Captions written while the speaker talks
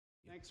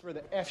Thanks for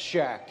the F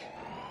Shack.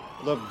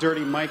 Love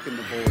Dirty Mike and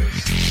the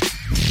boys.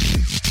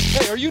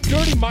 Hey, are you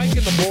Dirty Mike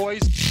and the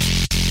boys?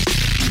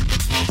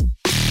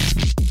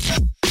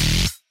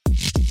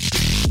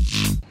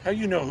 How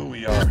you know who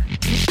we are?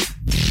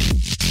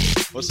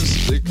 What's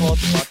this? They call it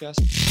the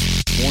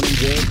podcast? Morning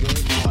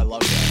Good. Oh, I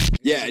love that.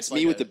 Yeah, it's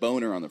me with the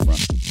boner on the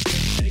front.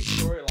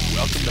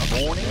 Welcome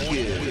to Morning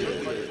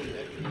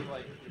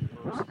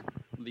Good.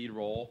 Lead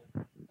role.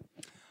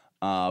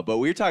 But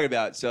we were talking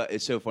about, so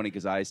it's so funny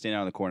because I stand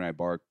out in the corner and I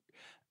bark.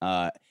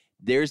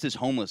 There's this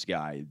homeless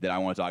guy that I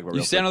want to talk about.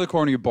 You stand on the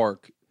corner, you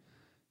bark.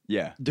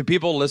 Yeah. Do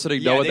people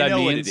listening know what that know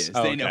means? what it is.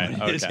 They know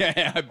what it is.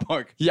 Okay. I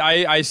bark. Yeah,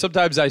 I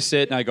sometimes I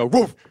sit and I go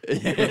woof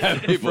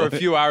for a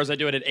few hours. I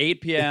do it at 8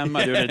 p.m.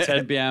 I do it at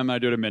 10 p.m. I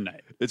do it at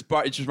midnight. It's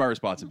just my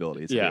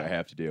responsibility. It's Yeah. what I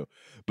have to do.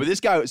 But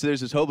this guy, so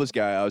there's this homeless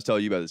guy, I was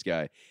telling you about this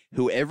guy,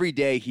 who every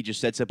day he just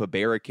sets up a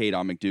barricade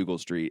on McDougal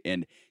Street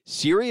and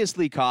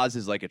seriously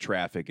causes like a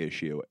traffic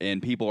issue.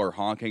 And people are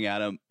honking at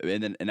him.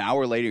 And then an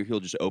hour later, he'll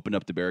just open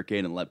up the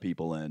barricade and let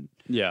people in.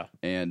 Yeah.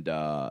 And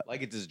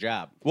Like it's his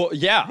job. Well,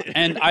 yeah,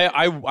 and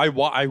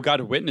I got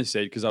to witness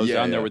it because I was Yeah,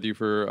 down there yeah. with you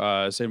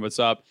for saying what's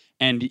up,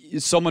 and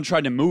someone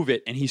tried to move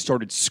it, and he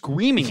started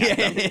screaming at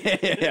them.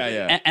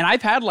 yeah. And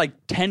I've had like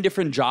 10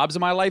 different jobs in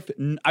my life.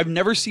 I've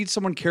never seen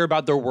someone care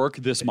about their work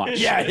this much.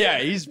 Yeah.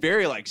 He's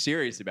very like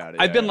serious about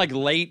it. I've been like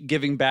late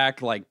giving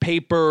back like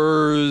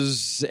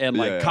papers and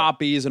like Yeah.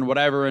 copies and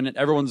whatever, and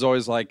everyone's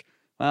always like,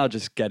 well,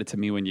 just get it to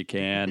me when you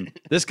can.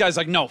 This guy's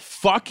like, no,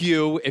 fuck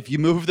you. If you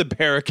move the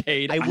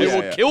barricade, I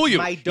will kill you.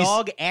 My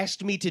dog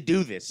asked me to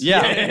do this.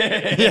 Yeah.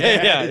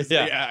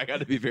 Yeah, I got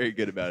to be very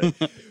good about it.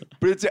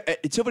 But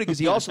it's so funny because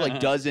he also like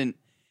doesn't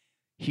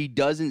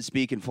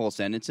speak in full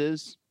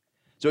sentences.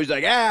 So he's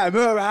like,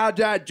 move out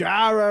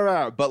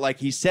that, but like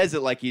he says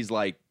it like he's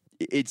like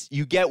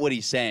you get what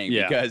he's saying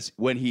because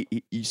when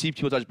you see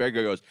people touch barricade,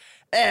 he goes,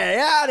 hey,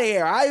 out of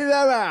here,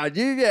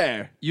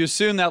 yeah. You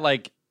assume that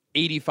like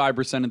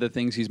 85% of the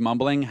things he's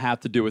mumbling have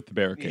to do with the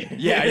barricade.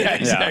 Yeah,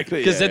 exactly.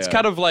 Because it's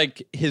kind of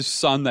like his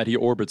son that he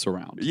orbits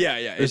around. Yeah.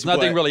 There's It's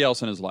nothing what- really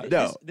else in his life.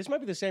 No. This might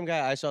be the same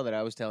guy I saw that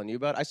I was telling you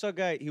about. I saw a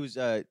guy. He was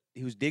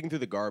digging through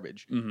the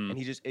garbage, and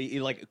he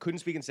like couldn't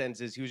speak in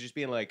sentences. He was just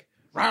being like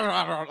rah,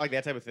 rah, rah, like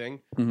that type of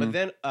thing. But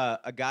then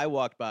a guy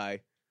walked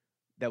by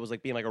that was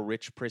like being like a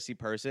rich prissy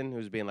person who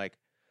was being like,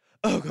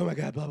 oh my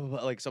god, blah blah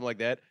blah, like something like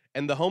that.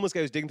 And the homeless guy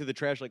who's digging through the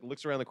trash like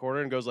looks around the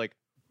corner and goes like,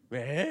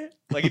 eh?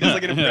 Like he does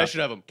like an impression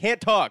of him. Can't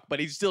talk,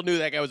 but he still knew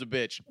that guy was a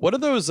bitch. What are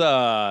those,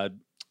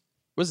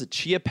 was it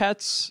Chia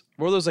Pets?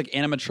 What are those like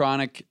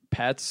animatronic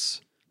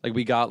pets like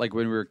we got like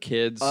when we were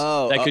kids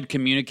that could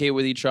communicate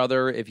with each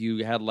other if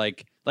you had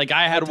like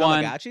I had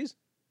one. Tamagotchis?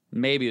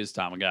 Maybe it was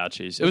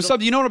Tamagotchis. It was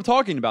something, you know what I'm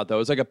talking about though. It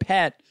was like a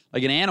pet,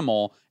 like an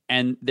animal,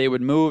 and they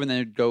would move and then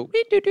they'd go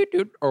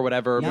or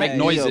whatever, make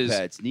noises.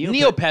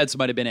 Neopets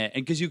might have been it,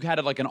 and because you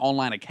had like an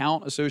online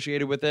account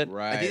associated with it.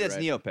 Right. I think that's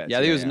Neopets. Yeah,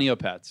 I think it was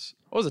Neopets.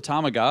 What was a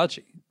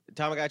Tamagotchi?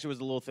 Tamagotchi was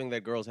the little thing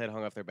that girls had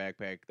hung off their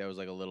backpack. That was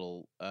like a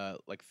little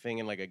like thing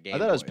in like a game. I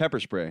thought it was Boy. pepper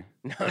spray.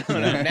 No.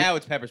 Now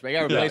it's pepper spray. I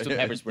got replaced with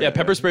pepper spray. Yeah,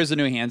 pepper spray is the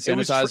new hand It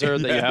was sanitizer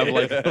free. that you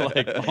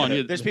have like on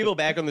you. There's people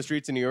back on the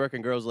streets in New York,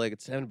 and girls like,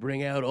 it's time to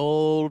bring out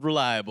old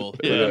reliable.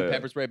 Yeah.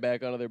 Pepper spray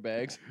back onto their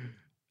bags.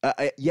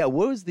 What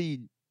was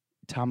the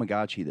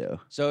Tamagotchi though?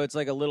 So it's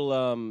like a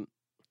little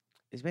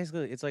it's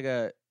basically it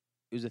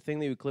was a thing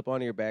that you would clip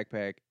onto your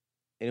backpack,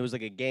 and it was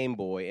like a Game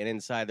Boy, and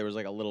inside there was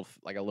like a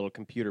little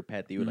computer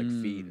pet that you would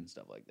like feed and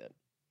stuff like that.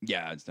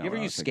 Yeah, it's not. You ever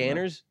what I use was thinking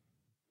about. scanners?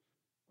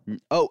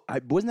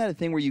 Wasn't that a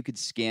thing where you could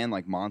scan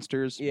like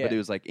monsters? Yeah. But it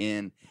was like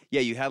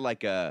you had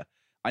like a.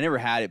 I never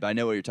had it, but I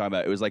know what you're talking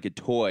about. It was like a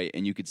toy,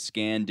 and you could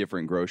scan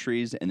different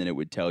groceries, and then it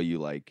would tell you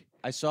like.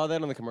 I saw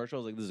that on the commercial. I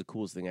was like, this is the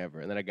coolest thing ever.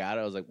 And then I got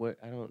it. I was like, what?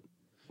 I don't.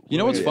 You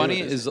know what's Yeah. funny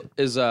is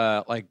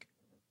like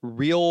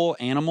real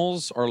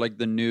animals are like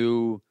the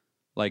new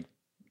like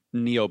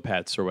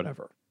Neopets or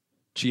whatever.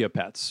 Chia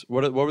Pets.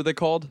 What were they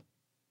called?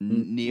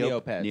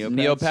 Neopets.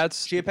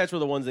 Neopets? Chia Pets were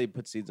the ones they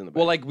put seeds in the back.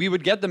 Well, like we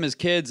would get them as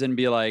kids and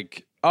be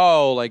like,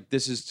 oh, like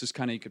this is just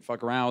kind of, you could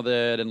fuck around with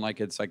it and like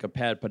it's like a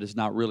pet, but it's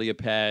not really a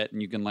pet.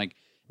 And you can like,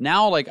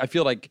 now like I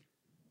feel like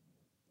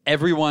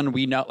everyone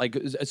we know, like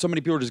so many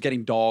people are just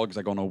getting dogs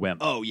like on a whim.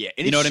 Oh yeah,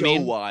 and You know it's what I so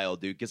mean?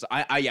 wild, dude. Because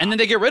I And then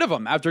they get rid of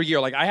them after a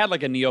year. Like I had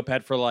like a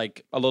Neopet for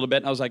like a little bit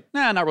and I was like,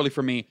 nah, not really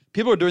for me.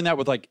 People are doing that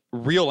with like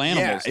real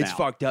animals it's now.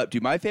 fucked up,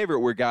 dude. My favorite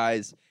were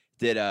guys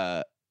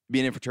that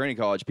being in fraternity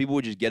college, people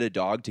would just get a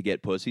dog to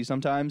get pussy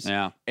sometimes.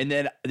 Yeah. And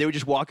then they would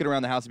just walk it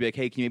around the house and be like,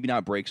 hey, can you maybe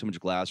not break so much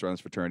glass around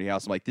this fraternity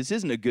house? I'm like, this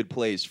isn't a good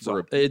place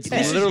for It's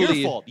this is literally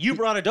your fault. You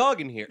brought a dog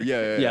in here.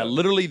 yeah,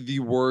 literally the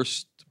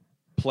worst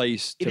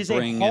place It to is a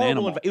bring an horrible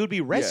animal. it would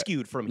be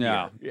rescued from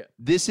Yeah. here.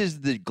 This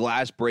is the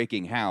glass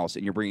breaking house,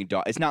 and you're bringing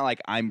dog. It's not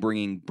like I'm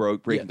breaking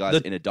breaking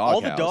glass in a dog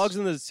All house. the dogs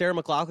in the Sarah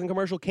McLachlan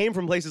commercial came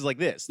from places like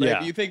this. Like,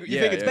 Yeah. you think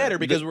Yeah, it's yeah. better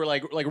because we're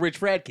like rich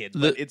frat kids,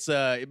 but The- it's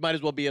it might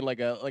as well be in like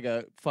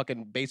a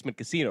fucking basement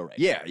casino, right?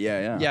 Yeah.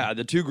 Yeah,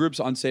 the two groups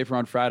unsafe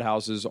around frat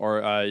houses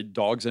are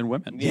dogs and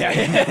women. Yeah,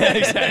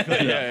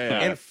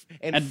 exactly.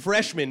 And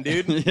freshmen,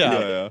 dude.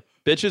 Yeah.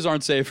 Bitches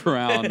aren't safe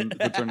around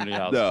fraternity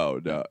house. No,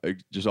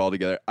 just all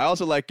together. I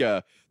also like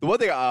the one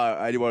thing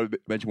I do want to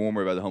mention one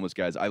more about the homeless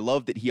guys. I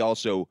love that he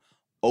also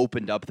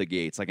opened up the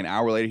gates. Like an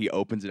hour later, he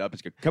opens it up.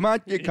 It's like, come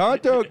on, you come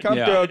through, come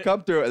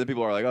through. And then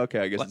people are like, okay,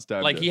 I guess it's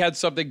time. Like he had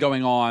something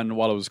going on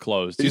while it was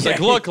closed. He's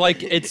like, look,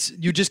 like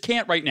you just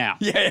can't right now.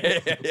 Yeah.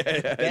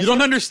 You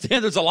don't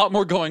understand. There's a lot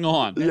more going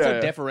on. That's how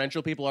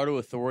deferential people are to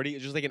authority.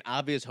 It's just like an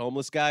obvious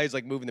homeless guy is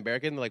like moving the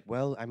barricade. And they're like,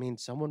 well, I mean,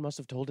 someone must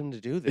have told him to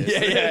do this.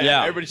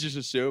 Yeah. Everybody's just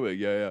assuming.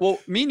 Yeah. Well,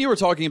 me and you were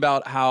talking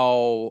about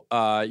how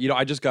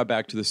I just got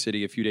back to the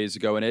city a few days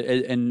ago, and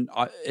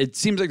it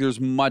seems like there's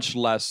much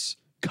less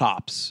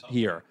cops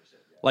here.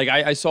 Like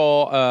I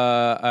saw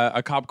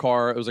a cop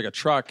car. It was like a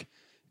truck,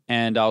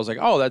 and I was like,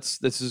 "Oh,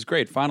 this is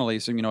great! Finally,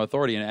 some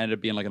authority." And it ended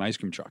up being like an ice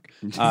cream truck.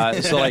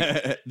 So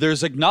like,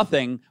 there's like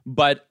nothing.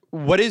 But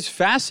what is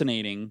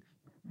fascinating,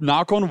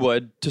 knock on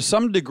wood, to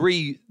some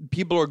degree,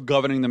 people are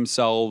governing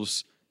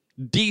themselves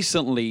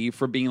decently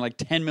for being like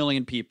 10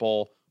 million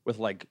people with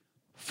like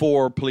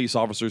 4 police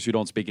officers who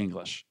don't speak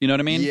English. You know what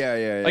I mean?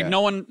 Yeah. Like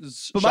no one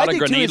But shot my a thing, too,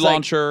 grenade is, like,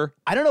 launcher.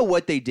 I don't know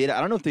what they did.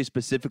 I don't know if they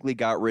specifically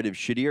got rid of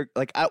shittier.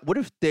 Like, what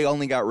if they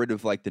only got rid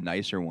of like the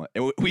nicer one,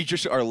 and we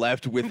just are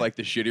left with like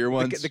the shittier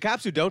ones? The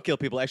cops who don't kill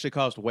people actually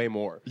cost way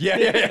more. Yeah,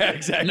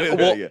 exactly.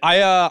 Well,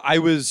 I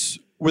was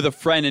with a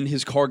friend and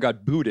his car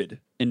got booted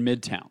in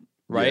Midtown,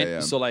 right? Yeah.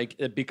 So like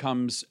it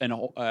becomes an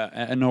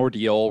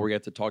ordeal where you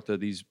have to talk to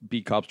these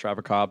beat cops,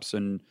 traffic cops,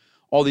 and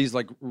all these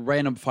like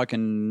random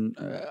fucking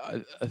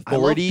authorities. I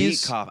love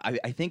beat cop.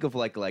 I think of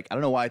like I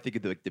don't know why I think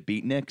of the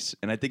beatniks,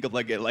 and I think of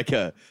like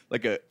a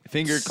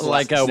finger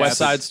like a West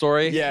Side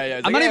Story. Yeah.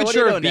 It's I'm like, not even what are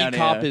you sure if doing down beat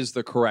cop here? is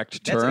the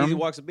correct That's term. he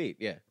walks a beat.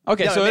 Yeah.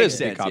 Okay, No, so it it makes is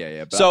sense. beat cop.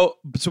 Yeah,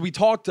 but- So we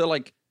talked to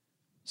like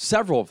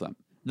several of them.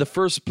 The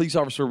first police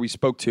officer we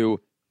spoke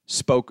to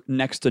spoke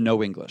next to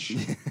no English.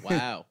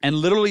 Wow. And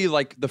literally,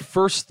 like, the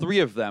first 3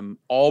 of them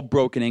all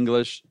broke in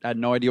English, had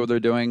no idea what they're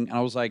doing. And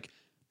I was like,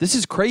 this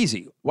is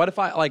crazy. What if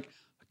I, like,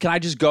 can I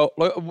just go?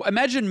 Like,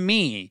 imagine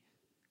me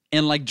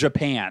in, like,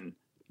 Japan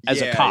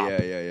as a cop.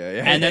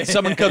 Yeah. And then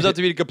someone comes up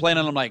to me to complain,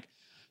 and I'm like,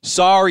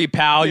 sorry,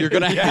 pal, you're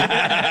going to.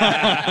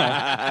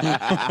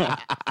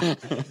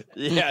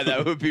 Yeah,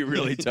 that would be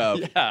really tough.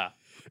 Yeah.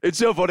 It's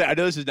so funny. I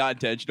know this is not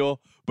intentional,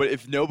 but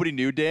if nobody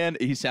knew Dan,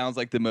 he sounds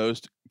like the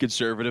most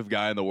conservative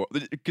guy in the world.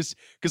 Because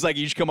like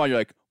you just come on, you're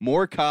like,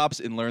 more cops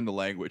and learn the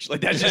language.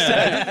 Like that's just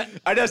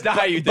I know it's not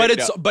how you think.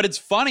 But it's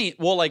funny.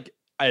 Well, like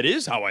it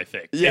is how I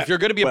think. Yeah, if you're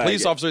going to be a well,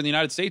 police yeah. officer in the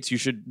United States, you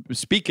should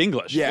speak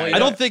English. Yeah, I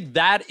don't think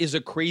that is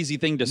a crazy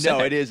thing to say.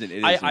 No, it isn't. It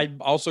isn't. I'm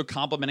also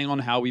complimenting on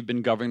how we've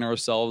been governing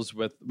ourselves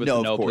with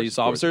No, no of course, police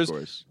of course, officers. of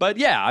course. But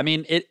yeah, I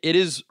mean, it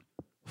is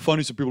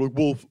funny. Some people are like,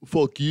 well,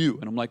 fuck you.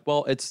 And I'm like,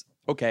 well, it's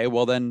okay.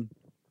 Well, then.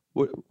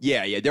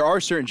 Yeah. There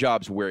are certain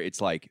jobs where it's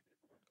like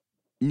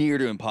near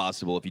to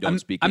impossible if you don't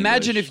speak English.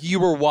 Imagine if you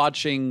were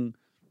watching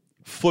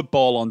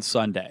football on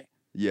Sunday.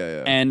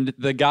 Yeah. And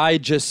the guy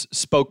just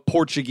spoke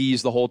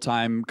Portuguese the whole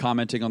time,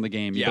 commenting on the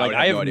game. You'd Yeah, be I like, would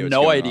I have have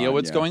no no idea idea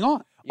what's what's going going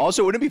on.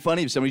 Also, wouldn't it be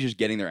funny if somebody's just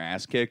getting their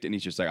ass kicked and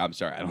he's just like, I'm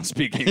sorry, I don't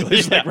speak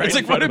English. Yeah, right it's in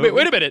like, front of wait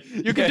him. a minute.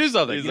 You can do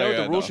something. You know what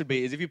the rule no. should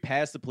be is if you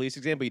pass the police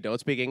exam but you don't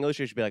speak English,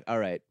 you should be like, all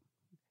right,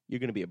 you're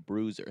gonna be a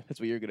bruiser.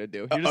 That's what you're gonna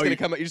do. You're just gonna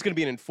come. You're just gonna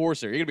be an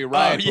enforcer. You're gonna be a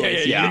riot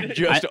police. yeah. You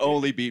just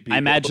only beat people. I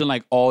imagine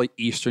like all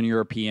Eastern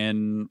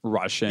European,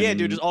 Russian. Yeah,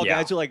 dude, just all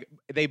guys who like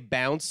they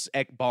bounce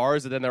at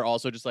bars and then they're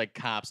also just like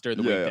cops during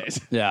the Yeah.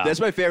 weekdays. Yeah, That's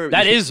my favorite.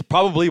 that is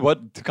probably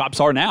what the cops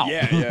are now.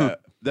 Yeah.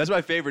 That's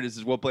my favorite.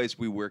 Is one place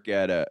we work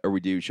at or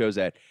we do shows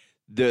at.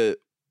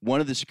 One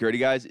of the security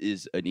guys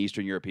is an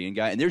Eastern European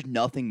guy, and there's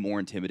nothing more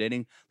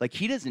intimidating. Like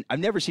he doesn't.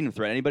 I've never seen him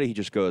threaten anybody. He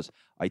just goes,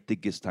 "I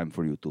think it's time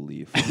for you to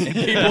leave." And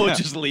people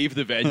just leave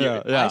the venue.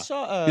 Yeah. I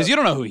saw. Because you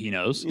don't know who he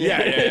knows. Yeah.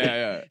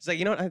 It's like,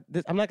 you know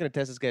what? I'm not going to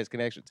test this guy's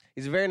connections.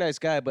 He's a very nice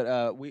guy,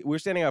 but we were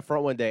standing out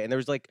front one day, and there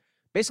was like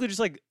basically just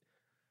like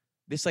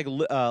this like a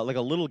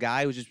little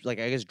guy who was just like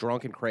I guess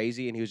drunk and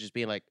crazy, and he was just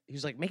being like he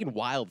was like making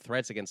wild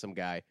threats against some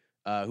guy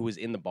who was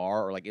in the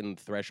bar or like in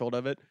the threshold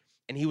of it.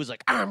 And he was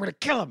like, I'm going to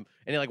kill him.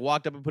 And he like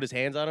walked up and put his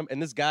hands on him.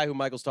 And this guy who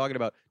Michael's talking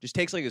about just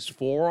takes like his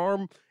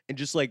forearm and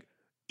just like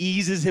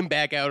eases him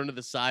back out into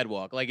the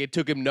sidewalk. Like it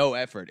took him no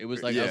effort. It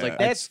was like, I was like,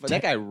 That's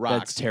that guy rocks.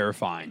 That's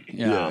terrifying.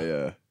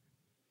 Yeah.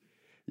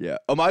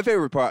 Oh, my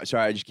favorite part.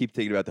 Sorry, I just keep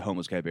thinking about the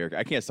homeless guy barricade.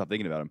 I can't stop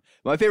thinking about him.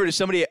 My favorite is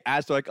somebody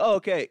asked, they're like, "Oh,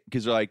 okay,"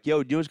 because they're like,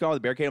 "Yo, do you know what's going on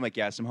with the barricade?" I'm like,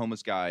 "Yeah, some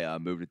homeless guy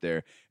moved it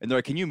there." And they're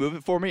like, "Can you move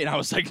it for me?" And I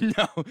was like,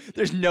 "No,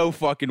 there's no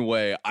fucking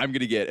way I'm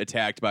gonna get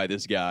attacked by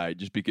this guy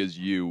just because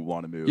you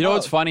want to move." You know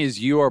what's funny is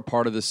you are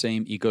part of the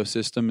same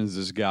ecosystem as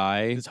this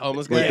guy. This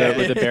homeless with, guy.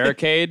 with the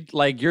barricade.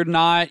 Like you're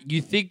not.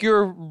 You think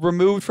you're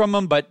removed from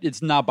him, but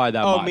it's not by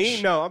that Oh, much.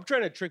 me? No, I'm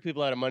trying to trick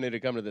people out of money to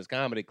come to this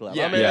comedy club.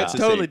 Yeah, I mean, yeah. that's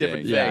It's the totally same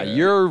different thing. thing. Yeah,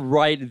 you're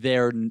right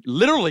there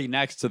literally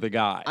next to the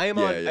guy. I am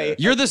Yeah, on. yeah.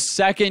 You're the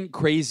second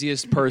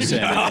craziest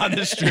person On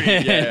the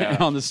street, yeah.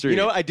 on the street. You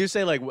know, I do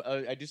say like when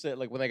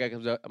that guy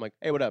comes up, I'm like,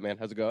 hey, what up, man?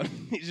 How's it going?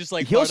 He's just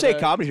like He'll part of say the-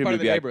 comedy show part to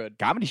of be the like, neighborhood.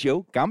 comedy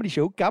show, comedy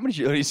show, comedy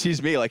show. And he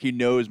sees me like he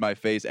knows my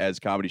face as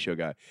comedy show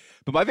guy.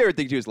 But my favorite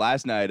thing too is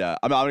last night. I'm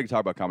not going to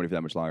talk about comedy for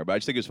that much longer, but I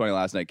just think it was funny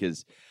last night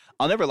because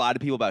I'll never lie to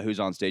people about who's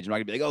on stage. I'm not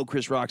going to be like, oh,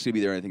 Chris Rock's going to be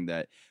there or anything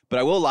that. But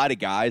I will lie to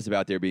guys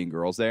about there being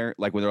girls there.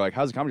 Like when they're like,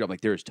 how's the comedy show? I'm like,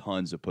 there's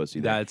tons of pussy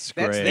there. That's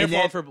That's great. their And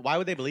fault then- for. Why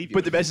would they believe you?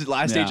 But the best is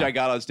last stage Yeah. I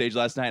got on stage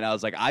last night and I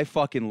was like, I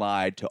fucking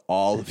lied to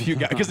all of you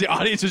guys because the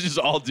audience was just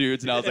all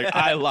dudes and I was like,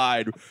 I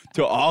lied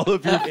to all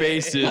of your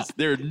faces.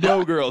 There are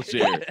no girls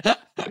here.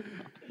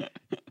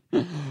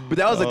 But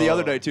that was like the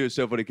other night too. It's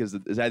so funny because I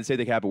had the same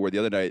thing happen where the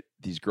other night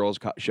these girls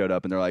showed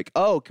up and they're like,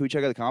 "Oh, can we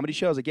check out the comedy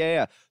show?" I was like, "Yeah,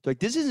 yeah." They're like,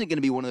 "This isn't going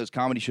to be one of those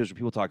comedy shows where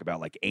people talk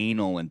about like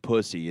anal and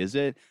pussy, is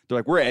it?" They're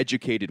like, "We're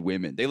educated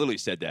women." They literally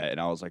said that,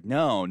 and I was like,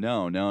 "No,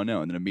 no, no,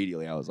 no." And then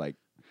immediately I was like,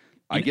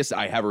 "I guess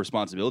I have a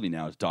responsibility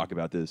now to talk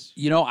about this."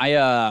 You know,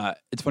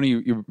 it's funny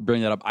you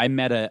bring that up. I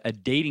met a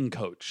dating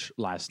coach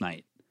last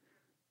night.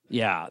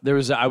 Yeah,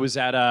 I was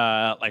at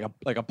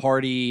a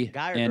party.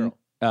 Guy or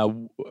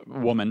and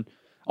woman.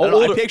 I, don't know,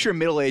 I older- picture a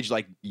middle-aged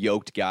like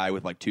yoked guy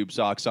with like tube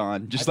socks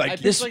on, just I like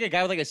picture like a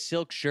guy with like a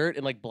silk shirt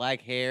and like black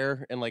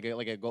hair and like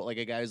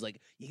a guy who's like,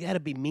 you got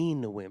to be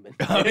mean to women.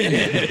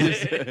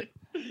 This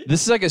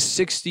is like a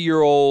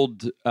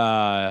 60-year-old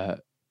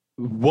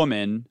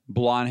woman,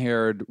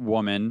 blonde-haired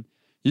woman,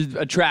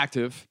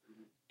 attractive,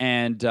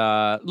 and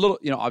little,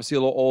 obviously a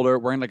little older,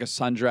 wearing like a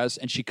sundress,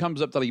 and she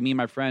comes up to like me and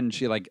my friend,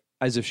 she like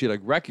as if she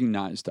like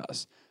recognized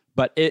us,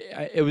 but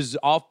it was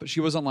off. She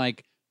wasn't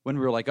like when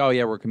we were like, oh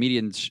yeah, we're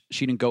comedians.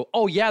 She didn't go,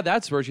 oh yeah,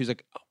 that's where she's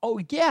like, oh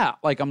yeah,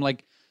 like I'm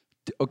like,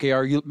 okay,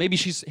 are you? Maybe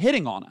she's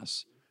hitting on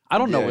us. I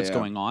don't know Yeah, what's yeah.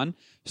 going on.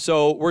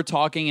 So we're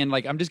talking and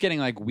like I'm just getting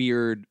like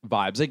weird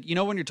vibes. Like,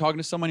 when you're talking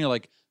to someone, you're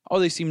like, oh,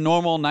 they seem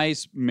normal,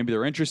 nice. Maybe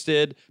they're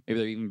interested. Maybe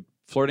they're even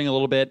flirting a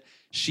little bit.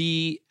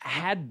 She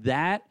had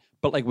that,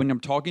 but like when I'm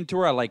talking to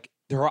her, I like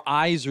her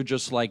eyes are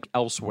just like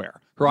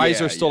elsewhere. Her eyes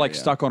Yeah, are still yeah, like yeah.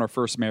 stuck on her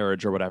first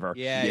marriage or whatever.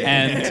 Yeah.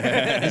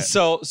 And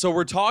so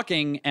we're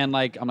talking and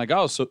like I'm like,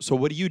 oh, so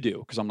what do you do?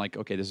 Because I'm like,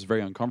 okay, this is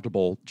very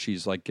uncomfortable.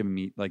 She's like giving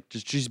me like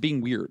she's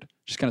being weird.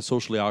 She's kind of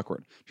socially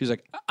awkward. She's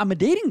like, I'm a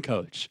dating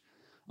coach.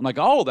 I'm like,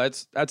 oh,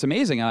 that's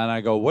amazing. And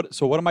I go, what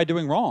am I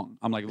doing wrong?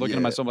 I'm like looking at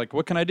Yeah. myself like,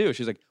 what can I do?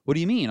 She's like, what do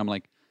you mean? I'm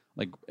like,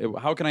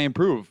 how can I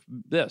improve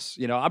this?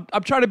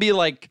 I'm trying to be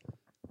like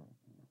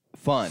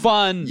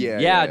fun.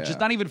 Yeah. Just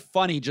not even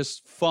funny,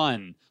 just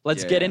fun.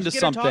 Let's Yeah, get yeah. into Just get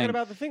her something. talking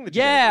about the thing that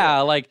you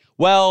Yeah, guys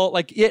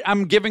like,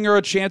 I'm giving her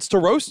a chance to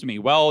roast me.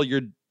 Well,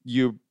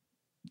 your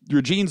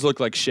jeans look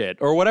like shit,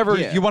 or whatever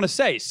Yeah. you want to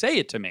say. Say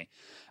it to me.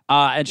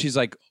 And she's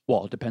like,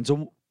 well, it depends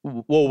on.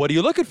 Well, what are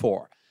you looking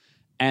for?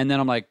 And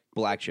then I'm like,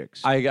 black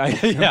chicks.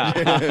 yeah.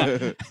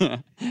 do.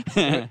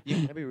 Can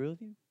I be real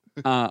with you?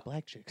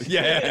 Black chicks.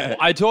 yeah.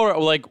 I told her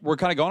like we're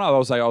kind of going out. I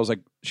was like,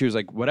 she was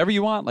like, whatever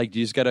you want. Like,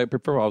 you just gotta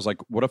prefer. I was like,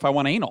 what if I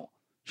want anal?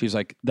 She's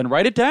like, then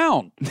write it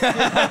down.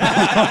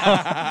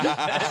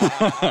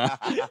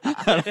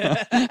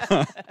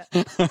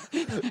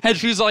 And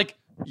she's like,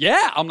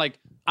 yeah. I'm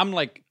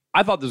like,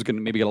 I thought this was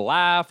gonna maybe get a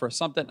laugh or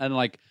something. And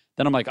like,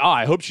 then I'm like, oh,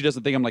 I hope she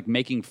doesn't think I'm like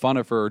making fun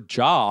of her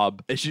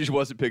job. And she just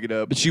wasn't picking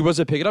up. But she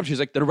wasn't picking it up. She's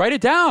like, then write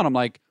it down. I'm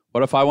like,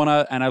 what if I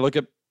wanna? And I look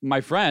at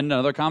my friend,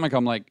 another comic.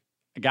 I'm like,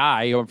 a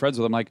guy who I'm friends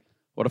with. I'm like,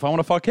 what if I want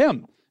to fuck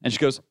him? And she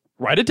goes,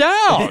 write it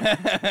down.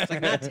 It's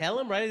like, not tell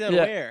him, write it down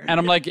where. And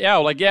I'm like, yeah. I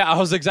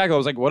was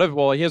like, what if?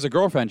 Well, he has a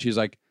girlfriend. She's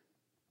like,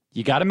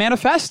 you got to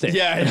manifest it.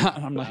 Yeah.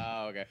 And I'm like,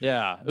 Oh, okay.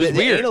 yeah. It was The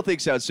weird. anal thing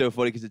sounds so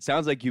funny because it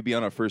sounds like you'd be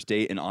on a first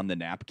date and on the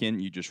napkin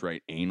you just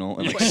write anal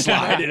and like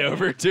slide it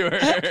over to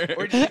her.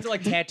 Or just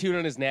like tattooed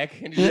on his neck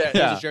and just pulls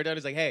Yeah. his shirt down.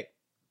 He's like, hey.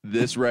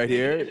 This right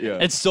here, yeah.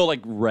 It's still like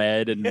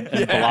red and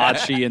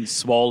blotchy and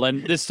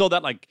swollen. There's still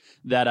that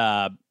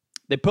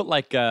they put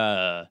like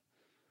a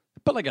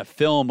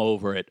film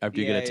over it after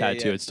you Yeah, get a yeah,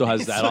 tattoo. yeah. It still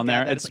has It's that still on there.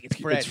 got that. It's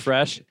It's like, it's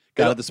fresh.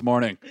 Got it this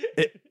morning.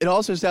 It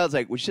also sounds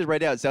like what she says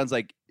right now. It sounds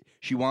like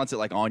she wants it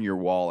like on your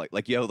wall,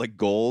 like you have like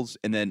goals,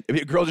 and then if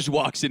a girl just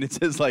walks in, it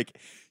says like,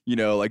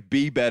 like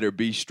be better,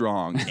 be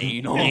strong,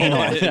 anal.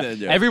 And then,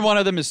 yeah. Every one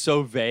of them is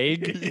so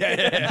vague.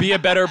 Yeah. Be a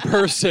better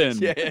person.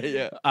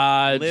 yeah.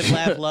 Live,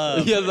 laugh,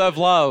 love. Yeah,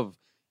 love.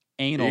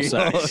 Anal Anal.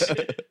 sex.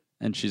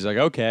 And she's like,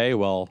 okay,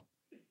 well,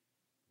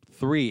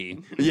 3.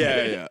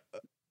 Yeah.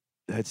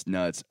 That's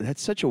nuts.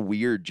 That's such a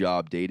weird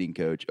job, dating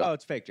coach. Oh,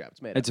 it's a fake job.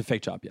 It's made It's a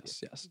fake job,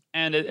 yes.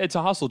 And it's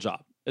a hustle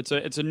job. It's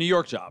a New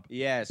York job.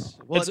 Yes.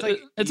 Well,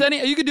 It's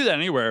any you can do that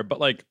anywhere, but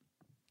like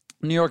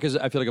New York is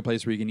I feel like a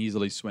place where you can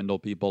easily swindle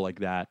people like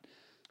that.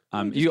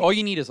 All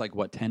you need is like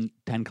what 10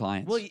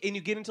 clients. Well, and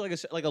you get into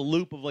like a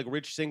loop of like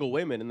rich single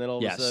women, and then all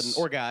of Yes. a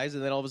sudden, or guys,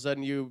 and then all of a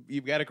sudden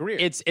you've got a career.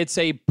 It's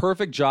a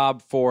perfect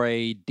job for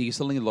a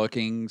decently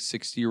looking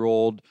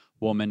 60-year-old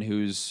woman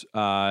who's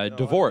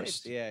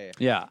divorced. Yeah.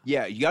 Yeah.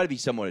 Yeah, you got to be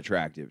somewhat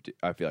attractive.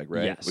 I feel like,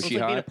 right? Yes. So Was it's she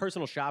like being a hot?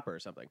 personal shopper or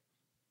something.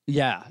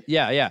 Yeah.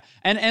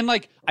 And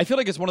like I feel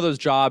like it's one of those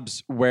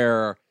jobs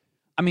where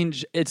I mean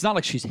it's not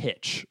like she's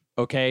Hitch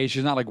Okay,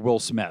 she's not like Will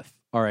Smith.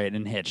 All right,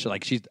 in Hitch,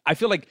 like I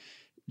feel like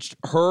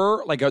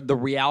her the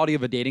reality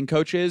of a dating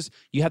coach is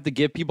you have to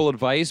give people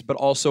advice, but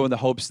also in the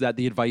hopes that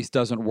the advice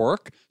doesn't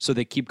work, so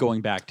they keep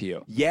going back to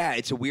you. Yeah,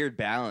 it's a weird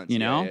balance. You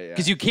know,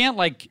 because you can't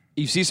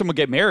you see someone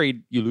get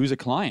married, you lose a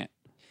client.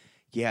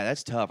 Yeah,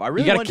 that's tough. I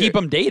really you got to keep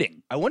them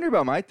dating. I wonder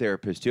about my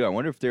therapist too. I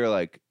wonder if they're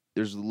like,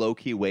 there's low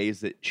key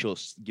ways that she'll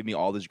give me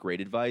all this great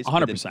advice.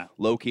 100%.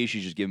 Low key,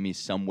 she's just giving me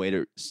some way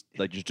to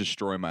just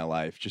destroy my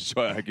life, just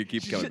so I could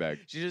keep coming back.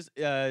 She's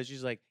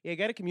like, yeah,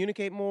 got to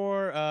communicate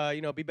more.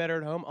 Be better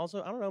at home.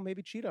 Also, I don't know,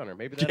 maybe cheat on her.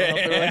 Maybe that'll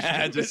help the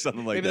relationship. Just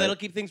something like maybe that. That'll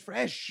keep things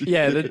fresh.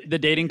 Yeah, the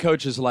dating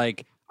coach is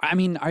like, I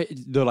mean,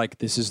 they're like,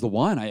 this is the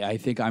one. I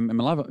think I'm in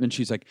love. And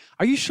she's like,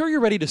 are you sure you're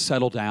ready to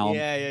settle down?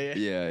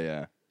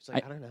 Yeah. She's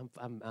like, I don't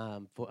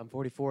know. I'm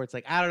 44. It's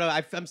like, I don't know.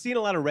 I'm seeing a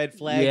lot of red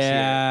flags.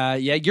 Yeah.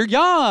 You're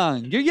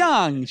young. You're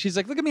young. She's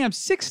like, look at me. I'm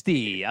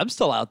 60. I'm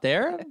still out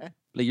there.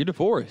 Like, you're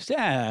divorced.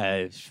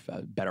 Yeah,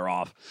 better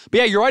off.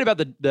 But yeah, you're right about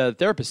the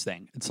therapist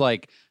thing. It's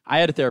like, I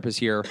had a therapist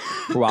here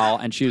for a while,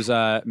 and she was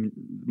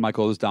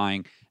Michael was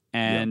dying,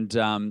 and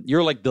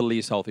you're like the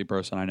least healthy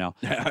person I know,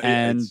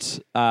 and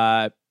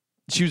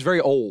she was very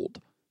old,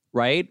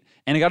 right?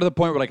 And it got to the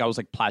point where I was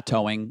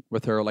plateauing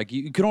with her. Like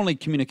you could only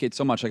communicate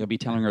so much. Like I'd be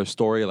telling her a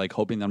story, like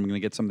hoping that I'm going to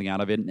get something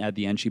out of it. And at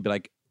the end, she'd be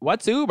like,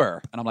 "What's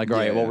Uber?" And I'm like, "All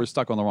right, well, we're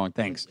stuck on the wrong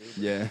things."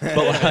 Yeah.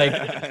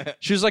 But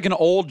she was like an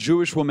old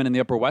Jewish woman in the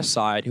Upper West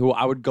Side who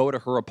I would go to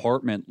her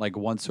apartment like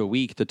once a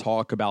week to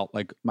talk about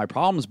like my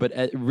problems. But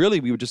really,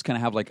 we would just kind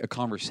of have like a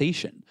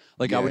conversation.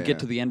 Like I would get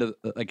to the end of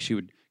she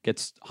would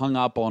get hung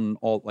up on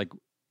all like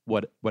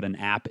what an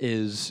app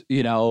is,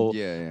 you know.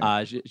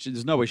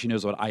 There's no way she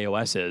knows what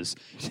iOS is.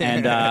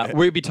 And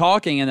we'd be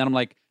talking, and then I'm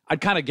like,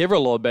 I'd kind of give her a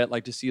little bit,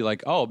 like to see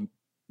like, oh,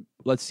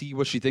 let's see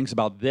what she thinks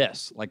about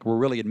this. Like we're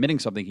really admitting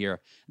something here.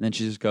 And then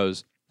she just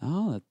goes,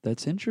 oh,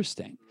 that's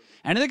interesting.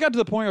 And then it got to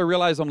the point where I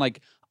realized I'm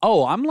like,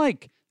 oh, I'm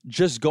like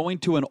just going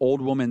to an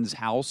old woman's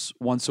house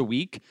once a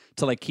week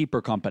to like keep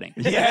her company.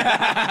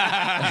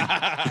 Yeah.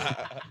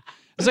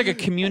 It's like a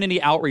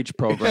community outreach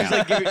program.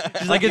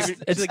 She's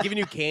like giving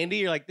you candy.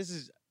 You're like,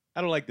 I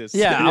don't like this.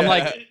 Yeah, I'm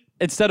like,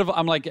 instead of,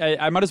 I'm like,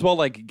 I might as well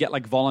like get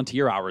like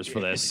volunteer hours for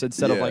this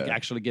instead of like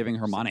actually giving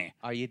her money.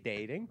 Are you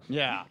dating?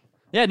 Yeah.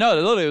 Yeah, no,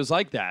 literally it was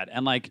like that.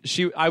 And like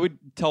I would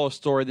tell a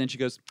story, then she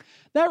goes,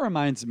 that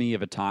reminds me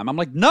of a time. I'm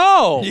like,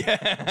 no,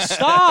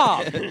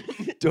 stop.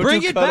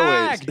 Bring it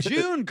back.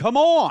 June, come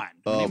on.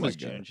 Her name was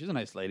June. She's a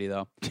nice lady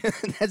though.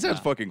 That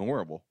sounds fucking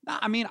horrible.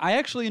 I mean, I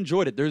actually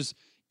enjoyed it.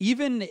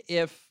 Even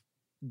if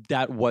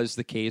that was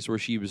the case where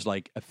she was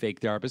like a fake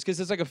therapist, because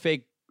it's like a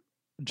fake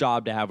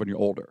job to have when you're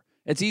older.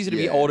 It's easy to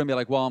be old and be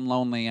like, well, I'm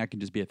lonely, I can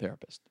just be a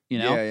therapist, you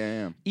know?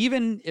 Yeah.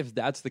 Even if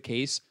that's the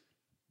case,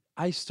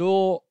 I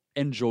still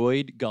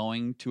enjoyed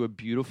going to a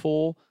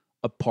beautiful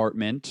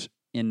apartment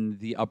in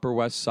the Upper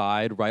West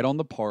Side, right on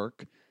the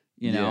park,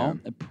 you know,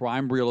 a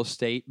prime real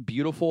estate,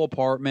 beautiful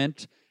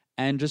apartment,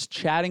 and just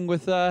chatting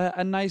with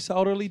a nice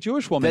elderly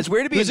Jewish woman. That's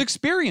weird to be who's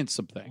experienced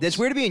some things. That's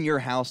weird to be in your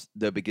house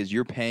though, because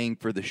you're paying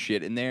for the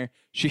shit in there.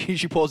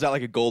 She pulls out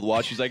like a gold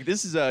watch. She's like,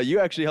 "This is you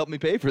actually helped me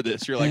pay for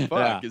this." You're like,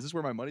 "Fuck, is this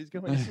where my money's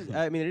going?"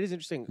 I mean, it is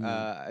interesting.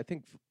 I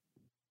think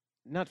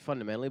not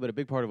fundamentally, but a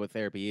big part of what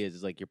therapy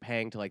is like you're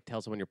paying to like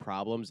tell someone your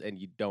problems, and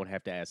you don't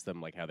have to ask them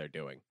like how they're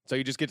doing. So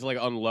you just get to like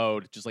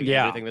unload just like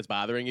everything that's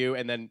bothering you,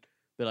 and then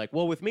they're like,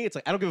 "Well, with me, it's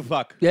like I don't give a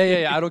fuck."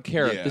 Yeah. I don't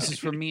care. This is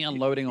for me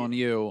unloading on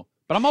you.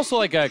 But I'm also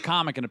like a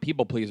comic and a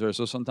people pleaser,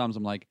 so sometimes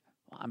I'm like,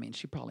 well, I mean,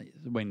 she probably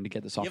is waiting to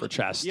get this off her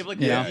chest. You have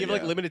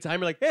like limited time.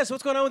 You're like, yeah, so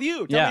what's going on with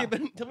you? Tell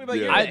me about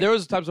your day. There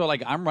was times where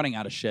like I'm running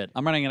out of shit.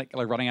 I'm running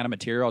out of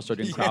material. I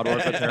started doing crowd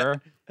work with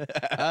her.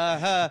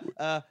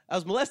 I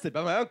was molested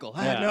by my uncle.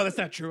 No, that's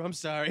not true. I'm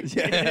sorry.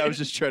 I was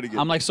just trying to get.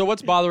 I'm like, so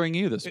what's bothering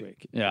you this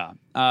week? Yeah.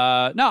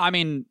 No, I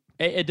mean,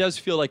 it does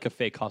feel like a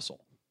fake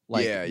hustle.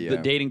 Like the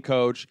dating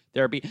coach,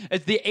 therapy.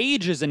 The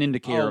age is an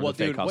indicator of a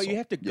fake hustle. What you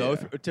have to go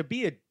through to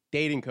be a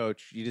dating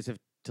coach, you just have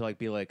to like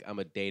be like, I'm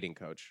a dating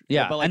coach.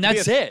 Yeah, but, like, and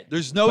that's it.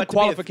 There's no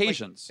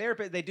qualifications.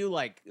 Therapist, they do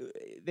like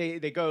they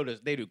do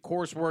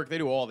coursework, they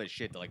do all this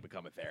shit to like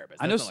become a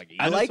therapist. I know.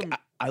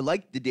 I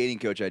like the dating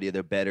coach idea.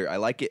 They're better. I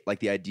like it, like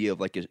the idea of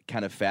like a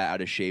kind of fat,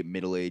 out of shape,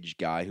 middle aged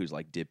guy who's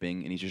like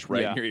dipping, and he's just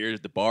right in your ears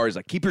at the bar. He's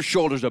like, keep your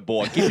shoulders up,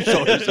 boy. Keep your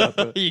shoulders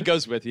up. He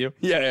goes with you.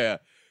 Yeah.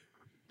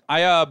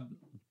 I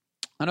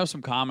know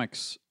some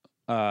comics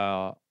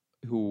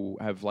who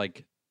have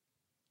like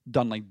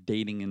done like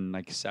dating and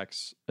like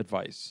sex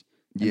advice.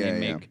 And they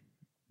make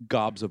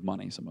gobs of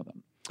money, some of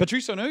them.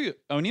 Patrice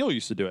O'Neal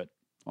used to do it.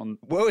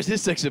 What was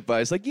his sex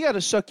advice? Like, you got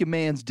to suck your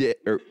man's dick.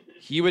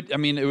 He would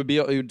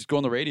just go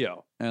on the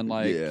radio and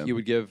like he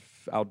would give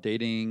out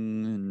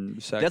dating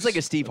and sex. That's like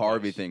a Steve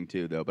Harvey thing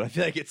too, though. But I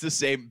feel like it's the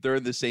same. They're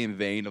in the same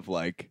vein of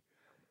like.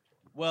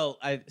 Well,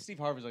 Steve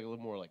Harvey's like a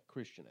little more like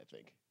Christian, I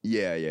think.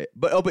 Yeah.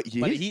 But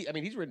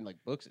he's written like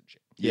books and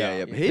shit.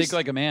 Yeah. But Think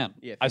Like a Man.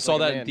 Yeah, I saw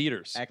that in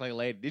theaters. Act Like a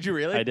Lady. Did you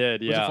really? I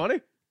did. Yeah. Was it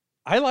funny?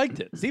 I liked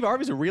it. Steve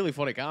Harvey's a really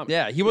funny comic.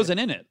 Yeah, he wasn't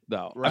in it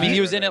though. Right, I mean,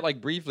 he was in it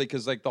like briefly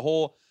because like the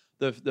whole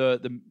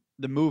the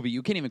the movie,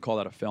 you can't even call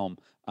that a film.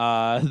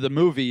 The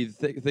movie,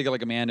 Think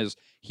Like a Man, is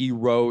he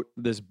wrote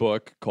this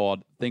book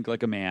called Think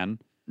Like a Man.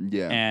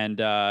 Yeah.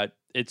 And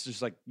it's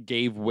just like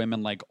gave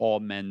women like all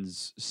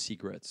men's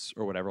secrets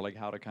or whatever, like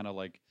how to kind of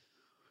like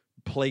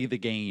play the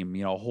game,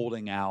 you know,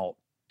 holding out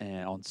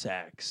and on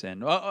sex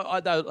and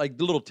like the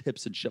little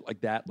tips and shit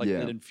like that, like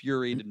that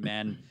infuriated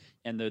men.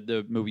 And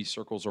the movie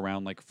circles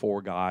around like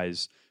 4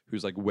 guys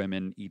who's like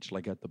women each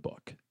like at the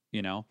book,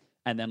 you know?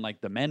 And then like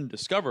the men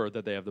discover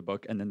that they have the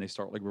book and then they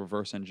start like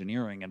reverse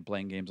engineering and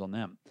playing games on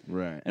them.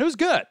 Right. And it was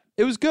good.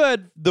 It was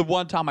good. The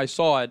one time I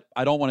saw it,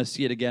 I don't want to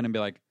see it again and be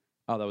like,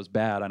 oh, that was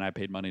bad and I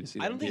paid money to see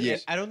that. I don't think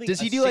Does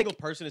he a do, single like-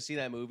 person has seen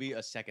that movie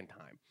a second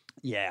time.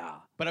 Yeah.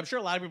 But I'm sure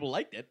a lot of people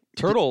liked it.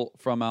 Turtle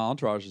from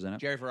Entourage is in it.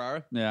 Jerry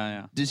Ferrara.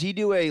 Yeah. Does he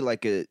do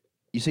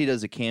you say he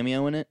does a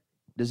cameo in it?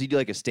 Does he do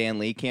like a Stan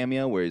Lee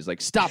cameo where he's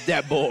like, stop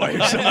that boy or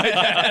something like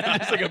that?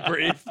 Just like a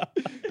brief.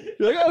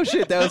 You're like, oh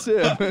shit, that was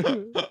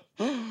him.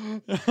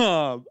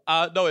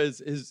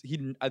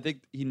 I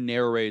think he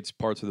narrates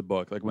parts of the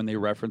book. Like when they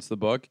reference the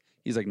book,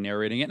 he's like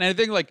narrating it. And I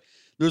think like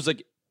there's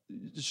like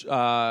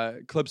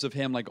clips of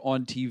him like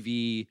on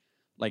TV,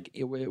 like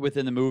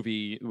within the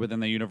movie, within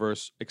the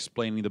universe,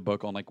 explaining the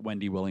book on like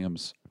Wendy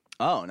Williams.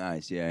 Oh,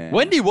 nice. Yeah.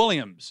 Wendy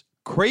Williams,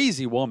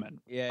 crazy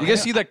woman. Yeah. You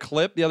guys see that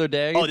clip the other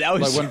day? Oh, that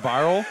was- like went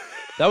viral.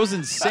 That was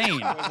insane.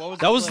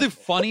 That was the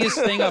funniest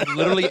thing I've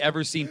literally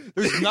ever seen.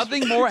 There's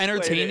nothing more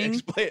entertaining.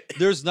 Explain it.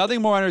 There's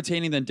nothing more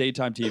entertaining than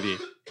daytime TV.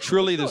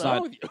 Truly, there's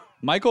not.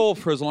 Michael,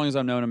 for as long as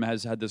I've known him,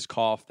 has had this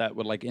cough that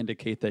would like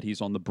indicate that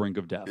he's on the brink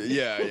of death.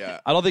 Yeah.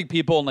 I don't think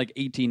people in like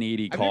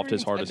 1880 coughed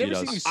as hard as he I've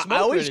never seen does. you I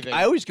smoke or anything.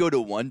 always go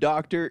to one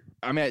doctor.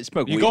 I mean, I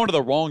smoke You're weed. going to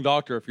the wrong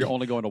doctor if you're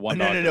only going to one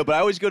doctor. No. But I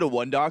always go to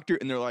one doctor,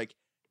 and they're like,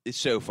 "It's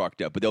so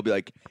fucked up." But they'll be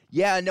like,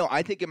 "Yeah, no,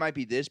 I think it might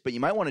be this, but you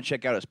might want to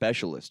check out a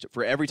specialist."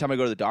 For every time I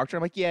go to the doctor,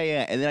 I'm like,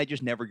 "Yeah," and then I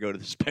just never go to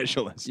the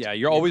specialist. Yeah,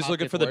 you're always popped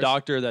looking it for the worse?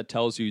 doctor that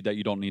tells you that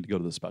you don't need to go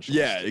to the specialist.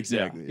 Yeah,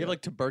 exactly. You have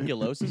like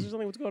tuberculosis or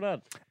something? What's going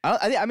on?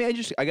 I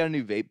got a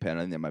new vape pen.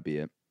 I think that might be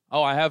it.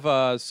 Oh, I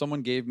have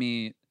someone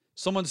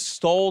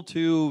stole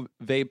 2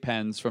 vape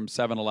pens from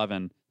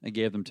 7-Eleven and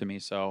gave them to me,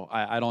 so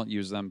I don't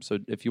use them. So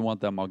if you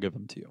want them, I'll give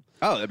them to you.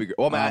 Oh, that'd be great.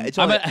 Well, man, it's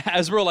all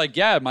as we're like,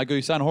 yeah, Michael,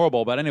 you sound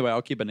horrible, but anyway,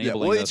 I'll keep enabling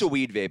well, this. it's a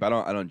weed vape. I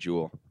don't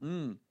jewel.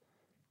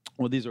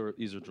 Well, these are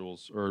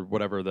jewels or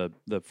whatever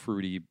the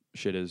fruity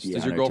shit is. Yeah,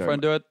 Does I your know what you're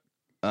girlfriend do it?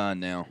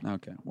 No.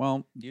 Okay.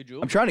 Well, Do you,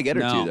 Jewel? I'm trying to get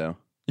her No. to though.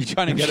 you're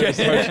trying to get her to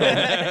social.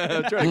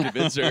 I'm trying to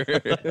convince her.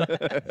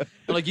 They're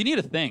like, you need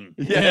a thing.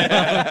 You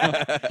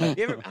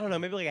ever, I don't know,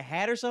 maybe like a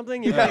hat or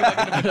something? You ever, like,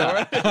 in the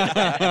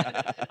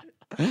fedora?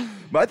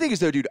 My thing is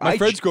though, dude, My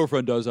friend's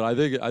girlfriend does it. I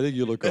think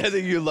you look I good.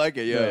 think you like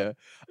it. Yeah.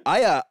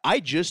 I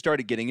just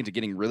started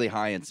getting really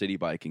high on city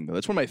biking though.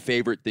 That's one of my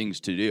favorite things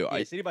to do.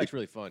 Yeah, city bike's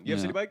really fun. You have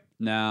Yeah. city bike?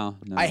 No.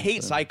 I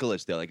hate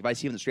cyclists though. Like if I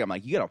see them in the street, I'm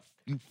like, you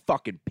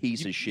fucking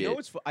piece of shit. You know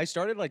what's I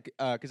started like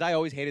because I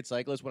always hated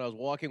cyclists. When I was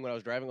walking, when I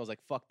was driving, I was like,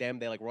 "Fuck them!"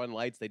 They like run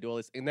lights, they do all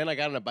this, and then I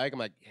got on a bike. I'm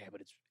like, "Yeah,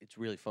 but it's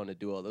really fun to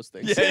do all those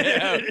things."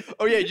 Yeah.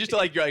 Oh yeah, just to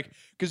like you're like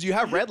because you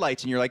have red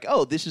lights and you're like,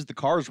 oh, this is the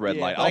car's red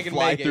Yeah, light. I I'll can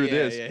fly make it, through yeah,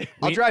 this. yeah.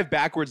 I'll drive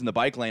backwards in the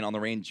bike lane on the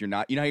range. You know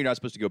how you're not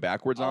supposed to go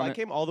backwards Oh, on I it.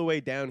 came all the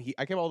way down.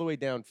 I came all the way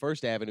down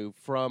First Avenue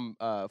from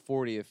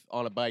 40th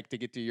on a bike to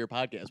get to your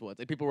podcast once,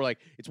 and people were like,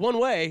 "It's one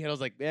way," and I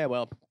was like, "Yeah,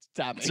 well,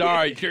 stop me."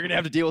 Sorry, you're gonna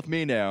have to deal with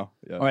me now.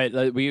 Yeah. All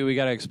right, we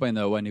got to explain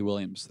the Wendy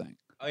Williams thing.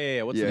 Oh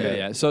yeah. What's Yeah. the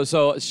Yeah.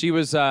 So she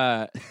was.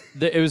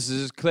 It was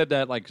this clip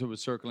that like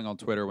was circling on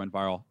Twitter, went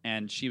viral,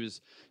 and she was.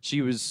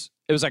 It was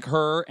like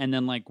her, and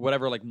then like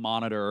whatever like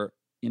monitor,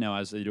 you know,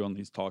 as they do on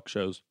these talk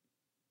shows.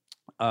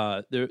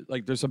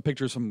 There's some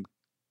pictures from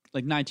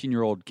like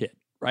 19-year-old kid,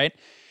 right?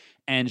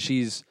 And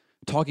she's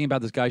talking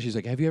about this guy. She's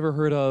like, "Have you ever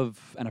heard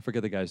of?" And I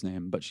forget the guy's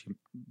name, but she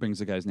brings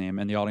the guy's name,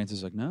 and the audience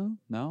is like, "No."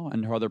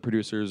 And her other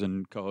producers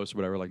and co-hosts or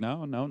whatever, are like,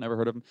 "No, never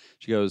heard of him."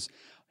 She goes,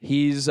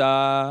 "He's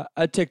a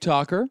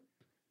TikToker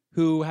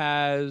who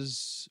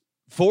has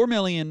 4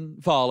 million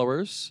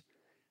followers,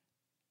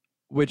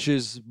 which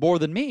is more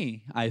than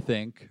me, I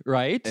think,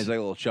 right?" There's like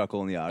a little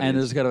chuckle in the audience. And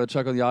there's kind of a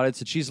chuckle in the audience,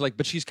 and she's like,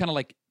 but she's kind of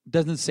like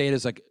doesn't say it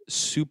as like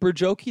super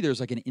jokey. There's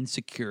like an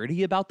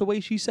insecurity about the way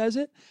she says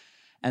it.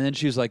 And then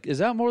she's like, "Is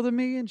that more than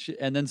me?"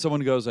 And then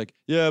someone goes like,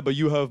 "Yeah, but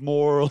you have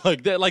more."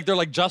 Like they're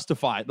like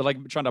justified. They're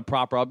like trying to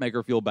prop her up, make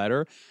her feel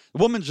better.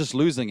 The woman's just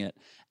losing it.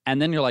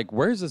 And then you're like,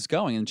 "Where's this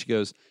going?" And she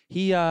goes,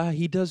 "He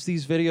does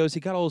these videos. He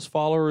got all his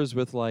followers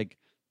with like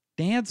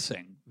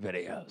dancing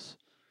videos."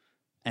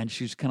 And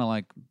she's kind of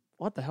like,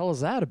 "What the hell is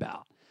that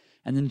about?"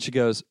 And then she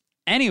goes,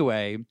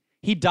 "Anyway,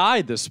 he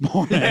died this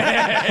morning."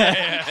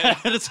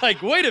 And it's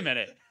like, wait a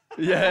minute.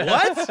 yeah.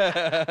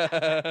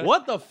 What?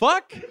 What the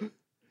fuck?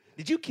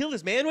 Did you kill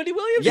this man, Wendy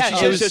Williams? Yeah, Oh,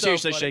 she was it's so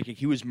seriously funny. shaking.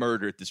 He was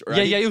murdered.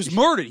 Yeah, he was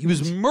murdered. He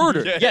was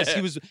murdered. Yeah. Yes,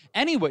 he was.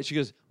 Anyway, she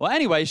goes, well,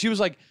 anyway, she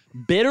was like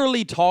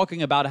bitterly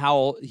talking about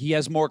how he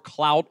has more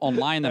clout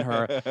online than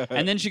her.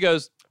 And then she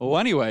goes, well,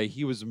 anyway,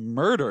 he was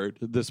murdered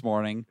this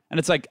morning. And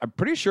it's like, I'm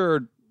pretty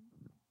sure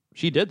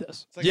she did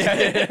this. It's like,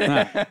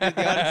 Yeah.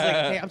 The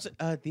audience is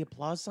like, hey, the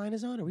applause sign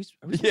is on. Are we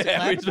supposed to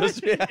clap? we supposed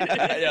to,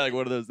 yeah, like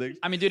one of those things.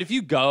 I mean, dude, if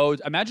you go,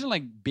 imagine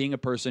like being a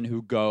person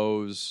who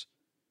goes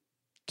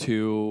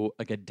to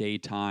like a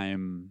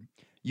daytime.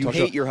 You talk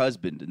hate show. your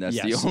husband, and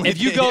that's the Yes. only. If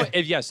you thing. go,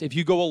 if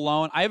you go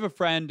alone, I have a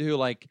friend who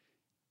like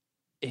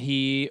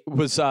he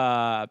was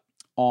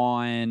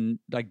on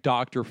like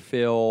Dr.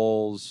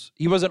 Phil's.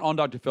 He wasn't on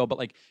Dr. Phil, but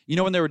like you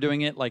know when they were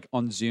doing it like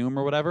on Zoom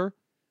or whatever.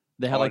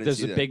 They had Oh, I like didn't there's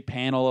see a that. big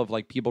panel of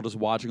like people just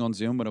watching on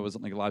Zoom when it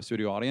wasn't like a live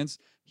studio audience.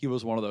 He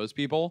was one of those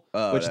people,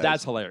 Oh, which nice.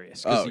 that's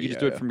hilarious because Oh, you just yeah,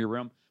 do it yeah. from your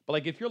room. But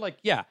like if you're like,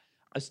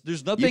 there's you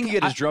nothing. can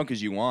get I- as drunk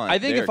as you want. I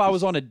think there, if I 'cause-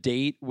 was on a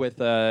date with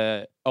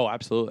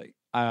absolutely.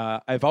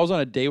 If I was on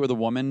a date with a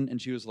woman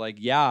and she was like,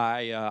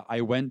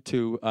 I went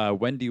to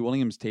Wendy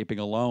Williams taping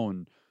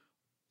alone,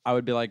 I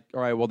would be like,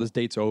 all right, well, this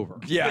date's over.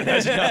 yeah,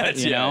 that's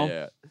nuts. You yeah, know?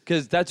 yeah.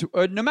 Because that's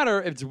no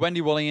matter if it's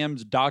Wendy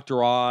Williams,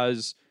 Dr.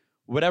 Oz,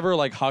 whatever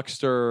like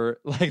huckster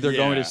like they're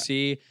going Yeah. to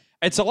see.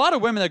 It's a lot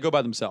of women that go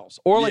by themselves,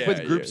 or like with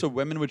Yeah, groups yeah. of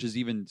women, which is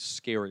even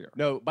scarier.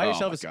 No, by Oh,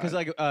 yourself my is because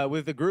God. like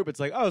with the group, it's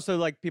like, oh, so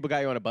like people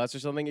got you on a bus or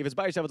something. If it's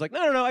by yourself, it's like,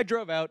 no, I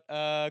drove out,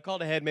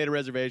 called ahead, made a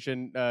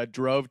reservation,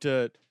 drove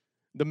to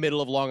the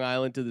middle of Long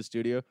Island to the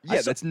studio.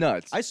 Yeah, that's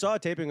nuts. I saw a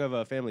taping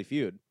of Family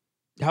Feud.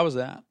 How was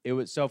that? It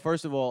was so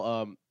first of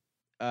all,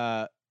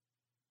 it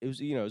was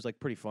it was like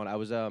pretty fun. I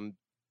was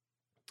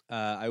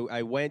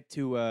I went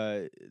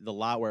to the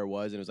lot where it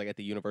was, and it was like at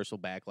the Universal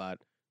back lot. It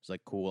was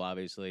like cool,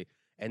 obviously,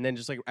 and then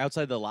just like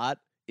outside the lot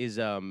is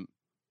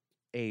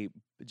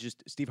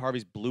just Steve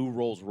Harvey's blue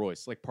Rolls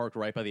Royce, like parked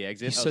right by the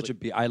exit. He's I was such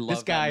like, I love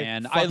this guy, that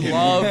man. I fucking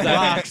love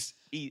that. rocks.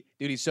 Dude,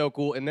 he's so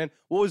cool. And then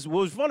what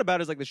was fun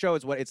about it is like the show.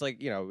 It's what it's like.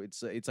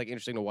 It's like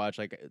interesting to watch,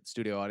 like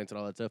studio audience and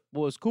all that stuff.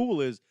 What was cool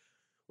is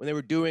when they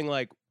were doing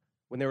like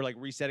when they were like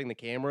resetting the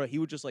camera, he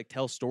would just like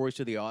tell stories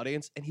to the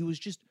audience, and he was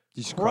just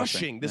He's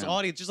crushing this yeah.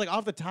 audience, just like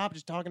off the top,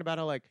 just talking about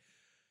how like.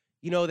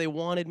 They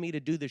wanted me to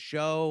do the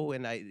show,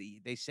 and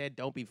they said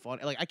don't be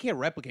funny. Like I can't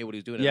replicate what he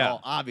was doing Yeah. at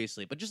all,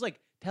 obviously, but just like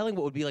telling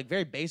what would be like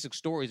very basic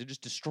stories and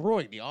just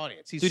destroying the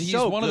audience. He's Dude, he's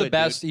so one of good, the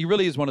best. dude. He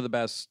really is one of the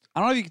best.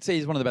 I don't know if you could say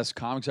he's one of the best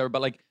comics ever,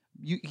 but like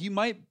you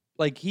might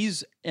like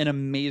he's an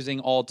amazing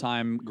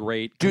all-time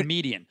great Dude,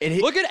 comedian. and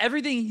he- Look at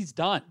everything he's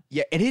done.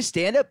 Yeah, and his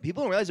stand-up,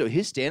 people don't realize though,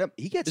 his stand-up,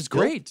 he gets It's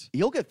great.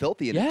 He'll get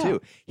filthy in Yeah.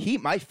 it too.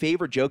 My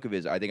favorite joke of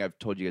his, I think I've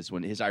told you guys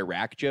one, his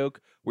Iraq joke,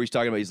 where he's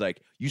talking about, he's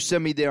like, you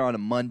send me there on a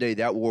Monday,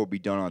 that war will be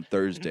done on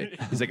Thursday.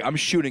 He's like, I'm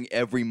shooting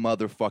every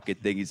motherfucking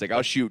thing. He's like,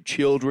 I'll shoot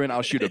children,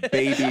 I'll shoot a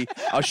baby,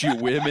 I'll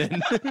shoot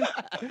women.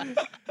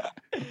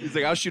 He's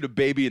like, I'll shoot a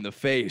baby in the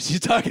face. He's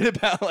talking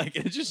about like,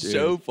 it's just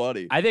so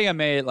funny. I think I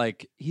made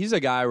like he's a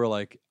guy where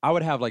like I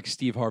would have like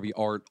Steve Harvey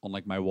art on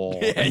like my wall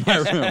in my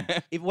room.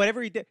 If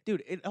whatever he did,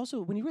 dude. It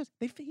also when he realized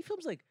he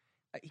films like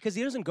because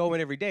he doesn't go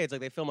in every day. It's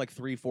like they film like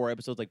 3-4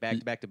 episodes like back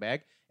to back to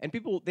back, and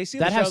people they see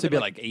That the has show, to be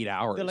they're like 8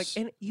 hours. They're like,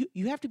 and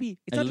you have to be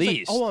it's At not just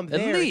least. like, oh, I'm At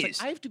there. It's least.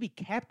 like, I have to be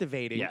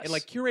captivating Yes. and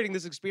like curating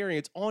this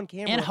experience on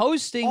camera and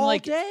hosting all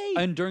like day.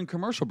 and during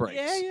commercial breaks.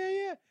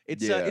 Yeah.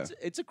 It's Yeah.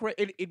 it's a great.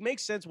 It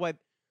makes sense why.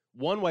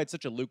 One, why it's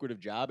such a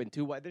lucrative job, and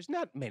two, why there's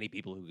not many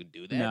people who can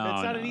do that. No,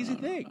 That's not an no, easy no,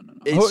 thing. no, no, no.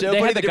 It's so They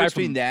funny had the the guy difference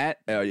from between that.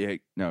 Oh, yeah,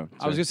 no. I was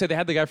sorry. gonna say they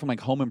had the guy from like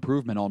Home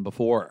Improvement on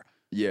before.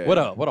 yeah. What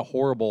a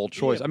horrible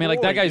choice. Yeah, I mean,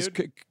 like that boy, guy's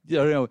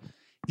dude.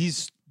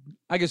 he's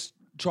I guess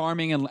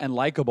charming and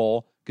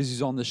likable because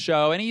he's on the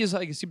show, and he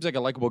seems like a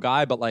likable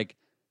guy, but like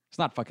it's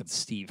not fucking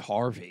Steve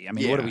Harvey. I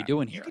mean, what are we Yeah.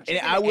 doing here? And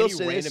Check I out will any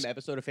say random this.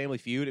 episode of Family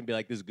Feud and be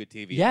like, "This is good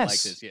TV." I Yes, like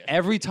this. Yeah.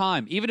 every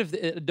time, even if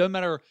it doesn't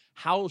matter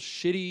how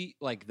shitty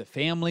like the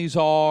families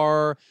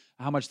are,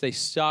 how much they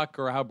suck,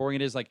 or how boring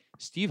it is. Like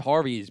Steve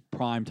Harvey is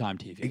primetime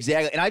TV.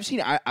 Exactly, and I've seen.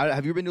 Have you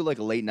ever been to like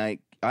a late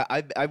night?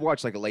 I've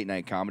watched like a late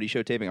night comedy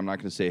show taping. I'm not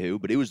going to say who,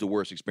 but it was the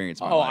worst experience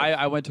of my Oh, life.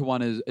 I went to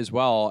one as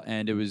well,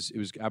 and it was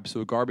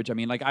absolute garbage. I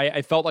mean, like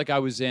I felt like I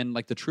was in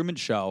like the Truman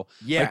Show.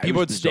 Yeah, like it people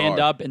was would stand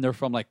bizarre. up and they're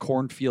from like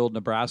Cornfield,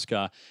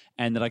 Nebraska,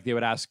 and like they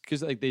would ask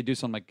because like they do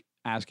some like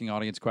asking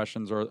audience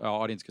questions or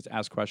audience gets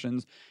asked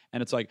questions,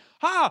 and it's like,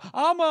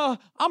 "Hi,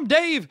 I'm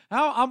Dave.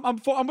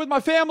 I'm with my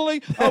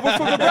family. We're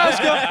from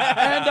Nebraska,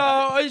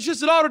 and it's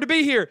just an honor to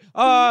be here.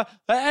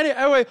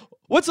 Anyway,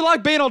 what's it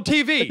like being on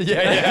TV?"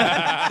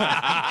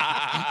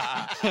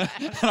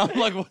 And I'm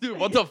like, dude,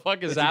 what the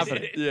fuck is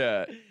happening?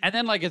 yeah. And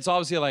then like it's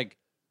obviously like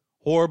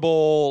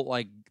horrible,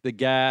 like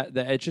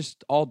it's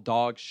just all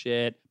dog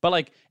shit. But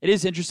like it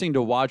is interesting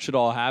to watch it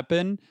all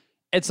happen.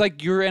 It's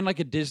like you're in like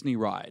a Disney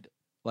ride.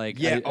 Like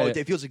Yeah. I-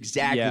 It feels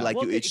exactly yeah. like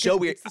Well, you. It's because so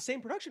weird. It's the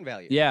same production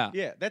value. Yeah.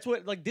 Yeah, that's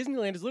what like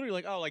Disneyland is literally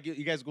like. Oh, like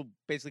you guys will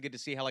basically get to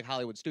see how like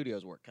Hollywood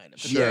studios work, kind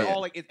of. 'Cause Sure. they're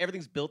all like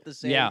everything's built the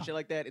same, Yeah. and shit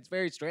like that. It's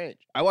very strange.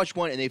 I watched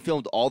one and they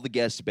filmed all the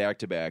guests back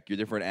to back. You're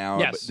there for an hour.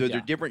 Yes, But they're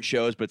yeah. different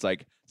shows, but it's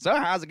like, so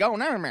how's it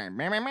going?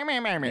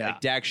 Yeah.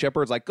 Like Dak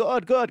Shepard's like,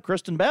 good.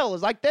 Kristen Bell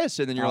is like this,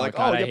 and then you're like,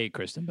 God, oh, I yep. hate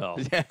Kristen Bell.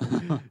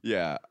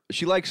 yeah.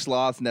 She likes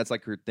sloths, and that's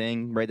like her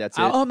thing, right? That's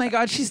it. Oh my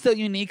God, she's so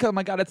unique. Oh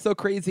my God, it's so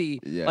crazy.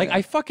 Yeah, like yeah.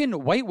 I fucking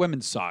white women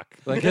suck.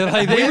 Like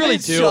they really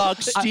do.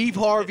 Suck. Steve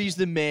Harvey's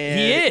the man.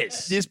 He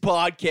is. This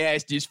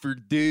podcast is for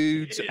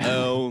dudes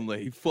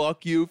only.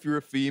 Fuck you if you're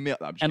a female.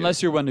 I'm just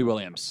Unless you're Wendy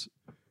Williams.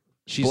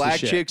 She's Black the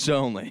shit. chicks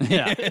only.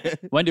 Yeah.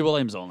 Wendy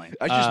Williams only.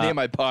 I should just name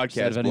my instead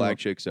podcast of anyone- Black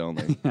Chicks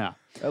Only. Yeah.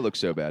 That looks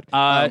so bad.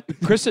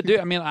 Krista, dude,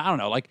 I mean, I don't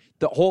know, like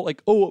the whole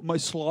like, oh, my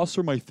sloths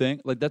are my thing.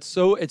 Like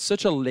it's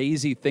such a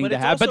lazy thing But to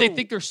it's have. But they also-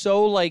 think they're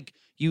so like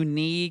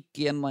unique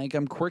and like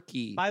I'm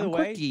quirky. By the I'm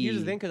way, quirky. here's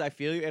the thing, because I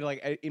feel you, and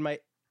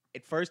like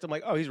at first I'm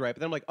like, oh, he's right,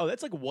 but then I'm like, oh,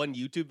 that's like one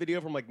YouTube video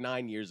from like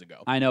 9 years ago.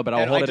 I know, but I'll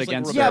And hold I it just, like,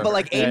 against remember her. Yeah, but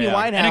like Amy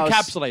Winehouse and it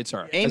encapsulates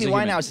her. Amy as a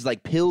human. Winehouse is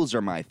like pills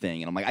are my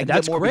thing, and I'm like, I can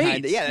That's get more great.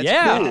 behind it. Yeah, that's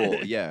Yeah.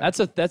 cool. Yeah, That's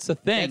a thing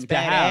That's to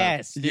have.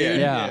 badass, dude.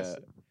 Yeah.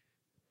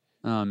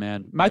 Oh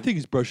man, my thing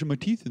is brushing my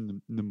teeth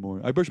in the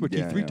morning. I brush my teeth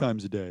Yeah, 3 yeah.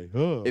 times a day.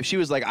 Oh. If she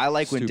was like, I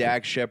like when Stupid.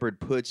 Dax Shepard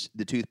puts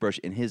the toothbrush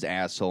in his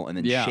asshole and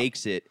then Yeah.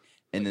 shakes it,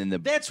 and then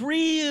That's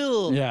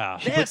real. Yeah.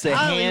 he puts the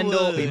handle.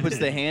 Hollywood. He puts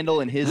the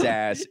handle in his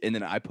ass, and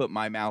then I put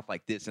my mouth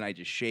like this, and I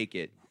just shake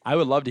it. I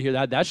would love to hear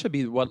that. That should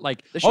be what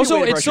like. That should be Also, a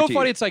way to it's brush so your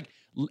funny. teeth. It's like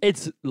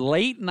it's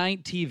late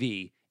night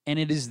TV, and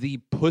it is the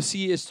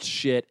pussiest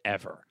shit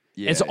ever.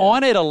 Yeah, It's yeah.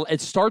 on at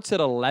it starts at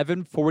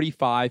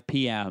 11:45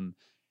 p.m.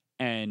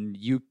 and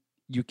you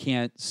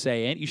can't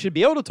say it. You should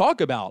be able to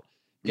talk about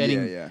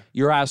getting Yeah.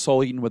 your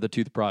asshole eaten with a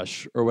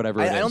toothbrush or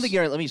whatever. I it don't is. think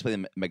you're. Let me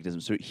explain the mechanism.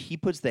 So he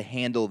puts the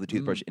handle of the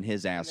toothbrush in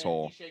his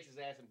asshole. He shakes his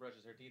ass and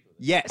brushes her teeth with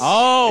it. Yes.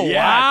 Oh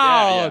Yeah,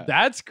 wow, yeah, yeah.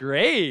 that's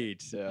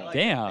great. Yeah. like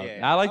Damn, that.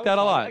 Yeah, I like I that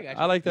a was lot. fine. I got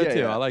I you. like that Yeah, too.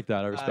 yeah. I like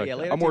that. I respect Yeah,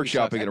 that. later I'm TV workshopping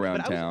sucks. it around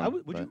But I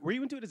was- town, but- were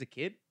you into it as a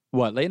kid?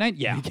 What late night?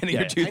 Yeah, Getting yeah.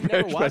 your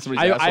toothbrush watched by it.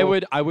 somebody's asshole.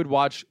 I would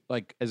watch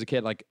like as a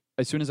kid, like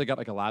as soon as I got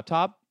like a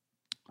laptop,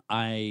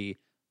 I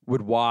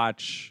would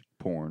watch.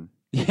 porn.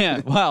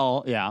 Yeah,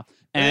 well, yeah,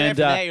 And then and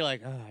after that, you're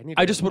like, oh,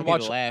 I just would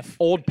watch laugh.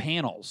 old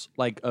panels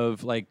like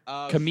of like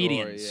Oh, sure,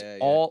 comedians, yeah, yeah.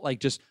 all like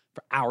just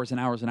for hours and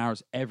hours and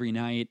hours every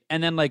night.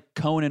 And then like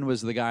Conan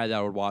was the guy that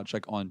I would watch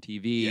like on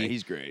TV. Yeah,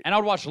 he's great. And I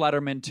would watch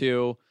Letterman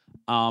too.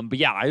 But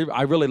yeah,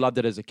 I really loved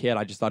it as a kid.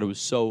 I just thought it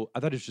was I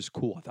thought it was just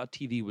cool. I thought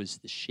TV was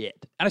the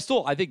shit. And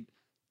I think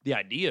the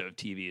idea of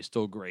TV is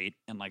still great.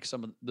 And like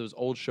some of those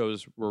old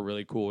shows were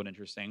really cool and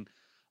interesting.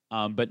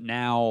 But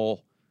now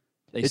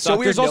they It's suck. so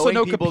weird There's also knowing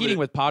no people competing that-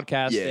 with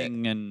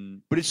podcasting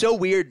and But it's so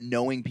weird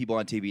knowing people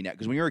on TV now.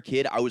 Because when you were a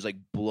kid, I was like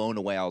blown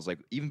away. I was like,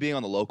 even being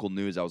on the local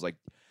news, I was like,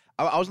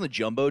 I was on the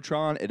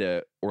Jumbotron at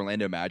a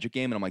Orlando Magic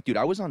game, and I'm like, dude,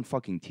 I was on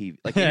fucking TV.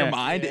 Like in your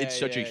mind, it's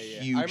such a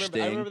huge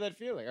thing. I remember that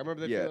feeling. I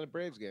remember that Yeah. feeling at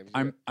Braves games.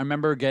 I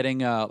remember getting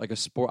like a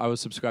sport. I was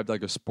subscribed to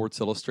like a Sports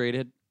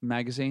Illustrated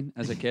magazine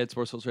as a kid.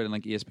 Sports Illustrated,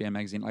 like ESPN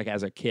magazine, like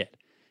as a kid,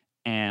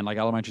 and like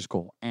elementary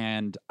school.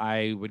 And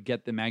I would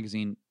get the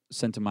magazine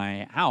sent to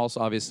my house,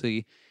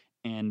 obviously.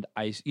 And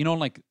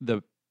like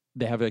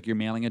they have like your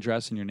mailing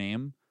address and your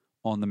name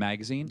on the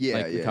magazine, Yeah,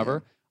 like the yeah,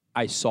 cover.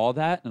 I saw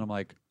that and I'm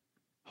like,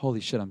 holy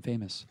shit, I'm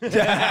famous.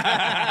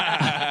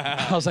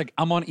 I was like,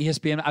 I'm on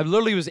ESPN. I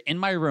literally was in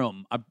my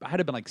room. I had to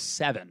have been like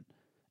 7,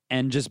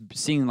 and just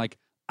seeing like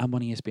I'm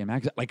on ESPN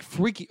magazine, like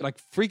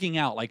freaking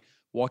out, like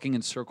walking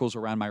in circles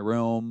around my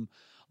room,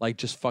 like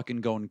just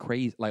fucking going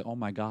crazy. Like, oh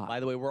my god. By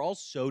the way, we're all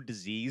so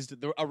diseased.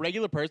 A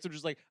regular person was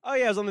just like, oh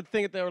yeah, I was on the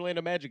thing at the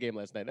Orlando Magic game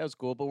last night. That was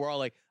cool. But we're all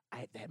like,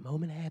 that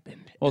moment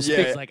happened. Well, Yeah.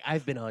 It's like,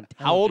 I've been on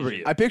television. How old were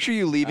you? I picture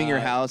you leaving your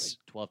Like house.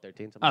 12,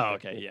 13, something Oh,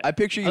 like that. okay, yeah. I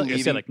picture I you was gonna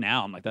leaving. say like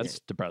now. I'm like, that's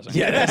depressing.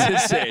 yeah,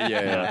 that's insane.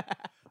 Yeah.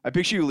 I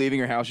picture you leaving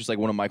your house just like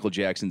one of Michael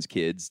Jackson's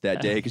kids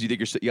that day because you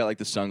think you got like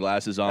the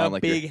sunglasses on, A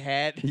like big you're-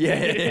 hat.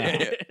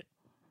 Yeah.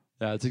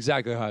 Yeah, that's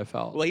exactly how I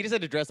felt. Well, he just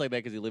had to dress like that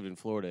because he lived in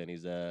Florida and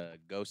he's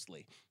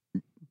ghostly.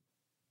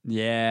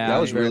 Yeah, That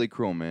was you're- really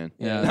cruel, man.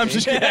 Yeah. I'm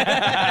just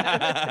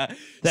kidding.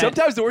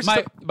 Sometimes the worst.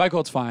 Michael,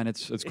 it's fine.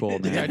 It's cool.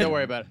 Man. Yeah, don't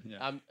worry about it.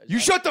 Yeah. You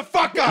shut the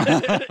fuck up.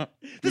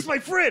 This is my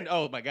friend.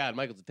 Oh my God,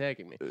 Michael's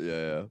attacking me.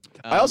 Yeah.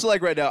 I also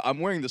like right now. I'm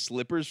wearing the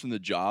slippers from the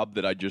job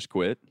that I just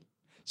quit.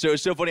 So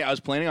it's so funny. I was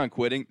planning on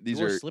quitting. These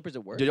You wore are slippers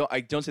at work.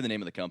 I don't say the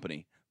name of the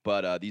company,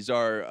 but these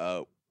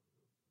are.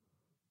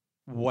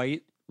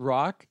 White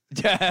Rock.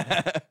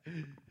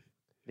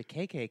 The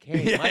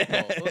KKK,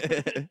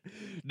 Michael.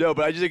 No,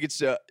 but I just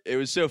think it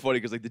was so funny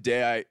because like the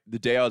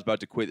day I was about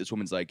to quit, this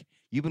woman's like,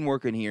 "You've been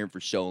working here for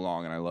so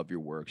long, and I love your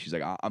work." She's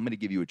like, "I'm going to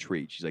give you a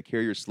treat." She's like, "Here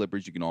are your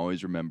slippers. You can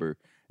always remember."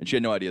 And she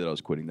had no idea that I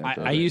was quitting that.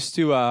 I used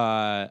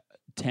to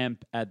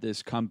temp at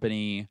this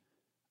company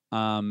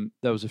that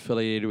was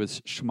affiliated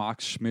with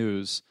Schmox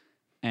Schmooze,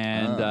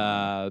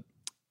 and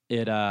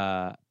it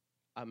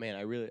Oh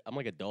man, I'm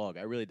like a dog.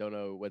 I really don't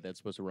know what that's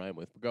supposed to rhyme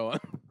with. But go on.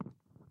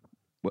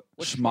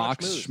 What's Schmox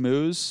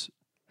Schmooze.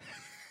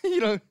 you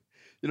don't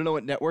know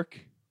what network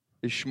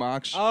is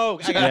Schmox? Oh,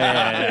 I got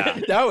Yeah.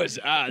 That was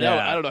Yeah.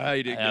 I don't know how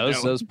you did. Yeah,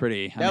 that was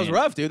pretty. That was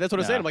rough, dude. That's what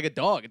I'm yeah. saying. I'm like a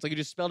dog. It's like you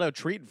just spelled out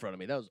treat in front of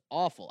me. That was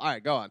awful. All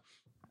right, go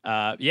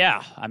on.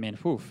 Yeah, I mean,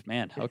 oof,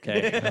 man.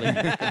 Okay,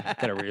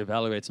 gotta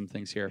reevaluate some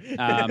things here.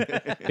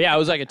 But yeah, I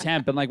was like a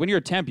temp, and like when you're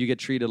a temp, you get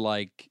treated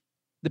like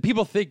the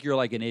people think you're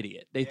like an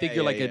idiot. They think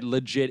you're like a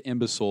legit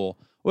imbecile,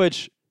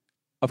 which,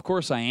 of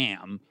course, I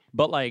am.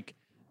 But like,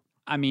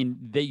 I mean,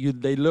 they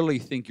literally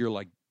think you're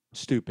like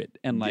stupid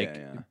and like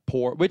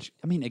poor. Which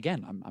I mean,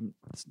 again, I'm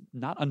it's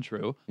not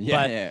untrue.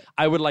 Yeah, but yeah.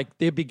 I would like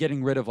they'd be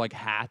getting rid of like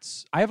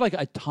hats. I have like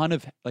a ton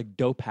of like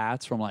dope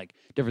hats from like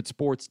different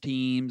sports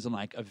teams and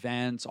like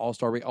events,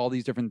 All-Star, all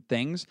these different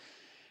things,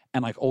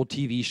 and like old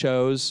TV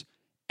shows.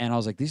 And I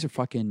was like, these are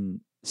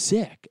fucking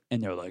sick.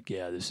 And they're like,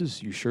 yeah, this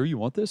is, you sure you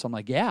want this? I'm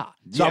like, yeah.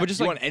 So I would just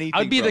you like, want anything I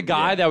would be the from-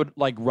 guy yeah. that would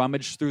like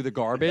rummage through the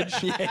garbage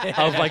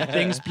of like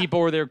things people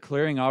were there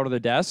clearing out of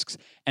the desks.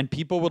 And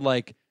people would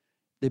like,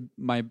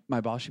 my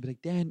boss should be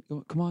like, Dan,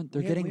 come on,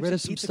 they're getting we rid have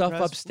of some some pizza stuff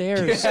crust."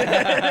 upstairs.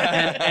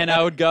 and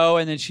I would go,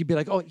 and then she'd be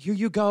like, oh, here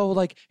you go.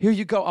 Like, here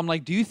you go. I'm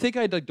like, do you think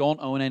I like don't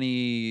own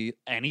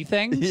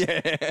anything? Yeah.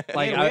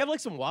 Like, Hey, I- we have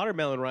like some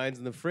watermelon rinds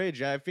in the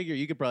fridge. I figure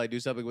you could probably do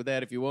something with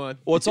that if you want.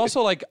 Well, it's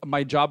also like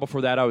my job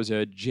before that. I was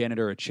a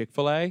janitor at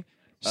Chick-fil-A.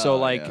 So Oh,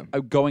 like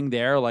yeah. going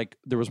there, like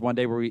there was one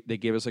day where they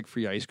gave us like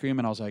free ice cream,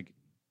 and I was like,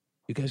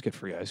 "You guys get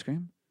free ice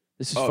cream?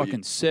 This is Oh,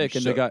 fucking sick."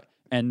 And so-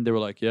 they were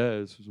like, "Yeah,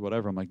 this is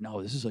whatever." I'm like,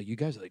 "No, this is like you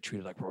guys are like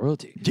treated like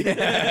royalty."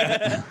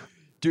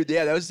 Dude,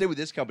 yeah, that was the same with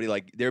this company.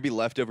 Like, there'd be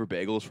leftover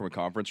bagels from a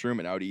conference room,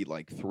 and I would eat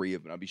like 3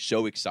 of them. I'd be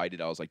so excited.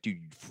 I was like,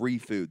 dude, free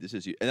food. This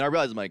is you. And then I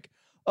realized, I'm like,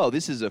 oh,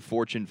 this is a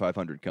Fortune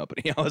 500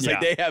 company. I was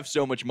like, Yeah. they have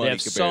so much They money have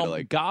compared some to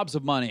like. gobs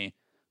of money.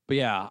 But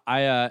yeah,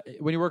 I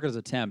when you work as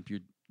a temp, you're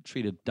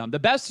treated dumb. The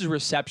best is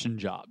reception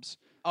jobs.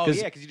 Oh 'Cause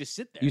yeah, because you just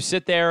sit there. You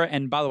sit there,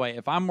 and by the way,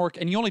 if I'm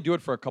working, and you only do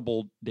it for a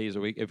couple days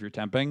a week if you're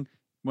temping.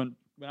 When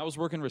I was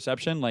working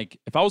reception, like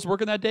if I was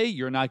working that day,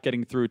 you're not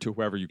getting through to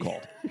whoever you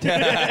called.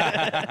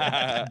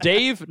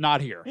 Dave,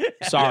 not here.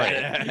 Sorry.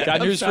 Got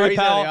I'm news for sorry you, he's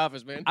out of pal. the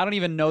office, man. I don't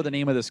even know the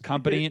name of this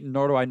company,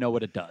 nor do I know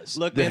what it does.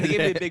 Look, man, they gave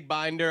me a big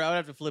binder. I would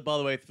have to flip all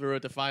the way through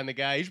it to find the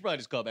guy. You should probably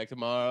just call back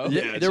tomorrow.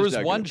 Yeah, it's There was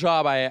just not one good.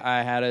 job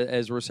I had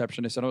as a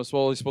receptionist, and I was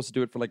only supposed to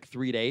do it for like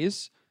 3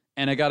 days,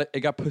 and it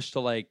got pushed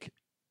to like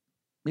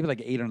maybe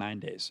like 8 or 9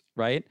 days,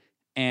 right?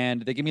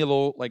 And they gave me a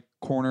little like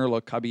corner,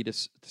 little cubby to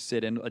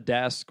sit in, a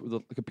desk with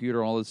a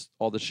computer, all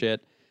the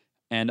shit.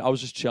 And I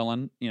was just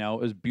chilling. You know,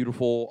 it was a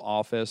beautiful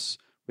office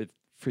with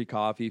free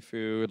coffee,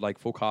 food, like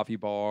full coffee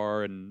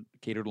bar and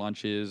catered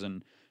lunches,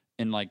 and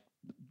in like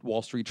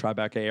Wall Street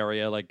Tribeca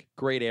area, like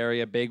great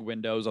area, big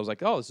windows. I was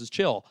like, oh, this is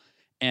chill.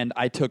 And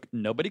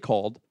nobody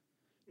called,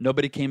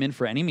 nobody came in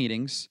for any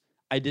meetings.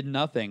 I did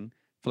nothing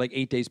for like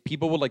 8 days.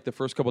 People would like the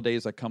first couple of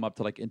days like come up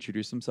to like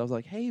introduce themselves,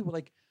 like, hey, well,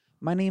 like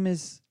my name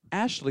is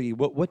Ashley.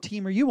 What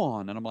team are you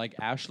on? And I'm like,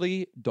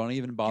 Ashley, don't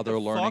even bother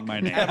learning my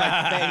name.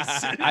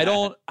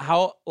 I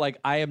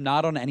am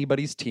not on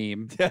anybody's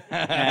team.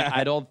 And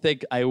I don't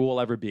think I will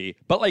ever be.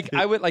 But like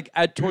I would like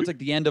towards like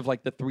the end of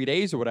like the 3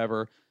 days or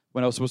whatever,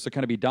 when I was supposed to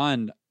kind of be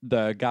done,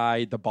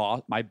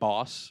 my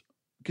boss,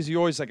 because you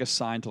always like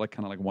assigned to like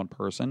kind of like one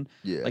person.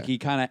 Yeah. Like he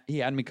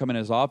had me come in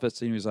his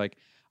office and he was like,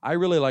 I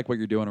really like what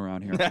you're doing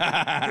around here.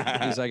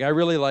 He's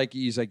like,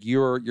 he's like,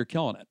 you're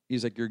killing it.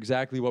 He's like, you're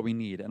exactly what we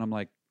need. And I'm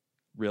like,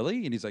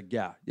 really? And he's like,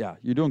 yeah,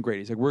 you're doing great.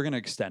 He's like, we're going to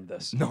extend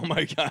this. Oh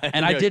my God.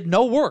 And I did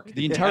no work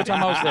the entire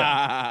time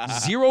I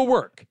was there. Zero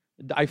work.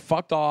 I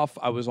fucked off.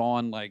 I was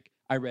on like,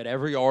 I read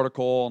every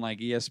article on like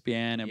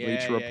ESPN and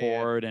Bleacher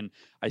Report. And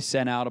I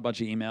sent out a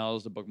bunch of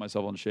emails to book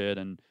myself on shit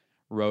and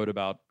wrote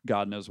about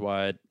God knows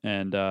what.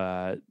 And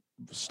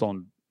still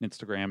on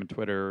Instagram and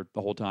Twitter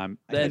the whole time.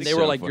 And they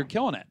were like, you're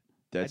killing it.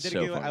 That's I did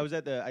so a, funny. I was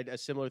at a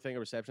similar thing, a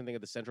reception thing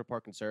at the Central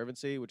Park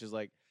Conservancy, which is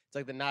like it's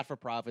like the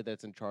not-for-profit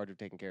that's in charge of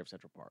taking care of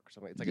Central Park or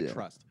something. It's like a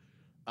trust.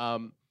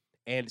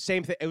 And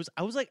same thing.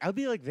 I'd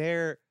be like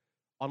there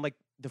on like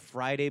the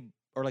Friday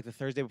or like the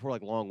Thursday before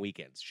like long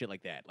weekends, shit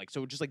like that. Like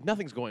so, just like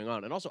nothing's going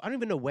on. And also, I don't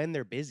even know when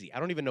they're busy.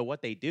 I don't even know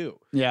what they do.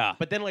 Yeah.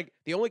 But then like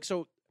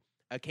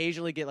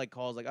occasionally get like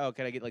calls like, oh,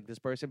 can I get like this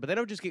person? But then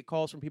I would just get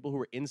calls from people who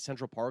were in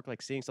Central Park,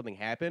 like seeing something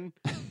happen.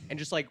 And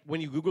just like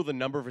when you Google the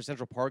number for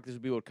Central Park, this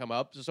would be what would come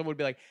up. So someone would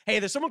be like, hey,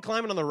 there's someone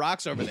climbing on the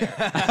rocks over there.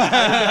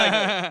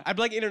 I'd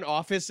be like in an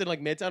office in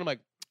like Midtown. I'm like,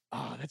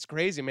 oh, that's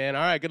crazy, man.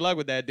 All right, good luck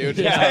with that, dude.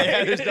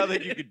 yeah, there's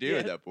nothing you could do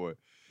at that point.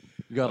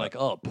 You got like,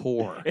 oh,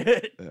 poor.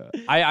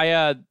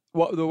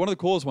 One of the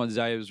coolest ones is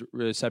I was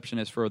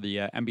receptionist for the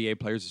NBA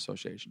Players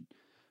Association.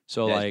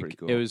 So That's like pretty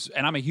cool. it was,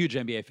 and I'm a huge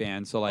NBA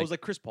fan. So I like, was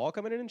like Chris Paul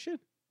coming in and shit.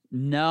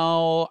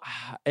 no,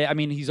 I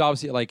mean he's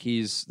obviously like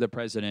he's the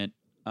president.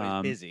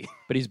 But he's busy.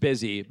 But he's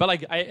busy. But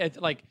like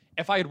like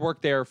if I had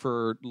worked there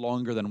for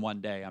longer than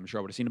one day, I'm sure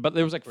I would have seen it. But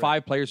there was like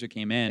 5 players who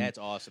came in. That's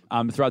awesome.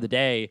 Throughout the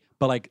day,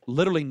 but like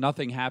literally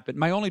nothing happened.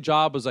 My only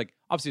job was like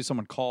obviously if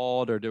someone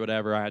called or did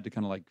whatever, I had to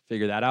kind of like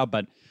figure that out.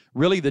 But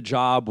really, the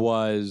job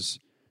was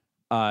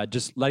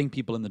just letting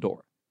people in the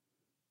door.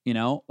 You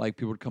know, like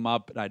people would come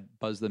up and I'd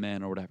buzz them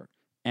in or whatever.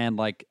 And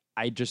like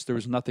there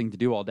was nothing to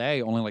do all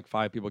day. Only like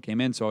 5 people came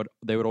in, so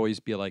they would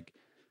always be like,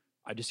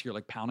 I just hear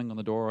like pounding on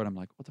the door, and I'm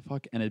like, what the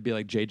fuck? And it'd be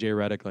like JJ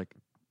Redick, like,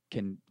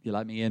 can you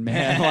let me in,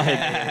 man?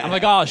 Like, I'm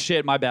like, oh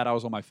shit, my bad, I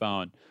was on my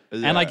phone.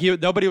 Yeah. And like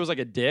nobody was like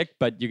a dick,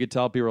 but you could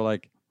tell people were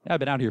like, yeah,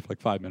 I've been out here for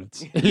like 5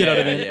 minutes. You know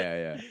what I mean?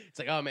 Yeah. It's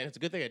like, oh man, it's a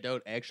good thing I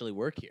don't actually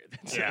work here.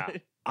 That's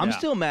I'm Yeah.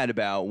 still mad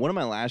about one of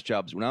my last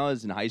jobs. When I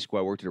was in high school,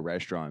 I worked at a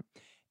restaurant,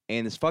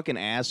 and this fucking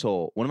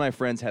asshole, one of my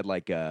friends had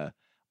like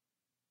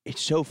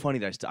it's so funny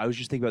that I was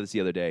just thinking about this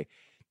the other day.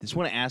 This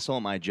one asshole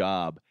at my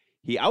job,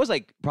 I was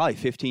like probably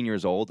 15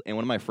 years old, and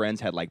one of my friends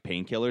had like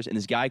painkillers, and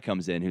this guy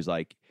comes in who's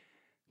like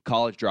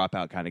college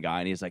dropout kind of guy,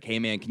 and he's like, "Hey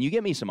man, can you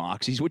get me some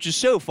oxys?" Which is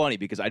so funny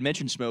because I'd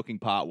mentioned smoking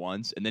pot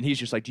once, and then he's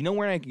just like, "Do you know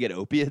where I can get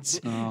opiates?"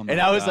 And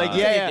I was like,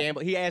 "Yeah."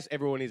 He asked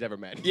everyone he's ever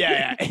met.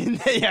 Yeah.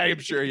 And yeah, I'm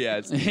sure he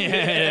has.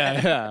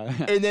 yeah.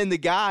 And then the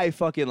guy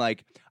fucking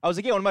like, I was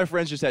like, "Yeah, one of my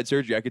friends just had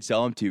surgery. I could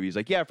sell him to you." He's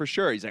like, "Yeah, for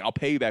sure." He's like, "I'll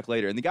pay you back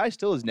later." And the guy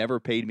still has never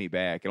paid me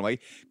back. And I'm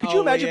like, could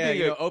you imagine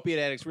being opiate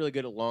addicts really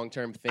good at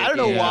long-term thinking? I don't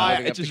know why.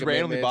 living It up to just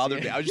randomly commitments.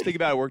 bothered me. I was just thinking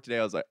about it at work today.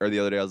 The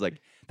other day, I was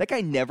like, that guy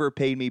never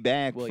paid me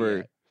back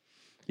for.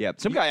 Yeah,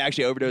 some guy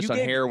actually overdosed on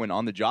heroin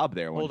on the job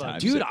there one time.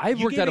 Dude, So- I've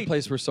you worked at a gave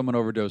place where someone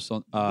overdosed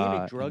on. You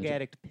gave a drug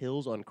addict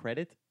pills on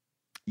credit?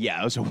 yeah,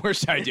 that was the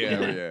worst idea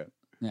ever.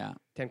 Yeah. Yeah.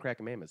 10 Crack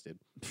Commandments, dude.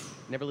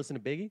 Never listen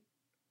to Biggie?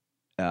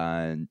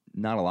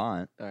 Not a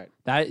lot. All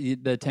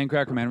right. The 10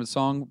 Crack Commandments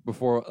song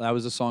before, that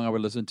was a song I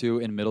would listen to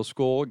in middle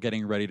school,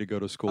 getting ready to go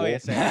to school. Oh, yeah,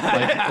 same.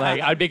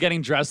 like I'd be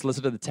getting dressed,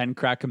 listen to the 10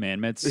 Crack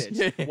Commandments,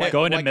 White-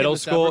 going to white kid middle in the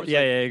school. suburbs, Yeah,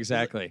 like, yeah,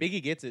 exactly.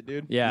 Biggie gets it,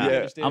 dude. Yeah. I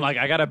understand. I'm like,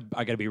 I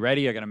gotta be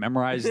ready. I gotta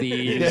memorize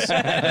these.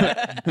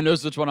 Who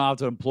knows which one I'll have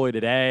to employ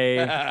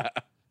today?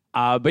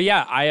 But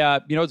yeah,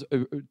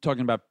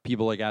 talking about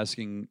people like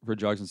asking for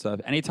drugs and stuff.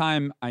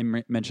 Anytime I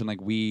mention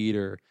like weed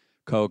or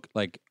coke,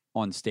 like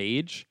on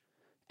stage,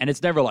 and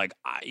it's never like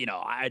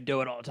I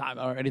do it all the time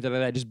or anything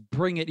like that. Just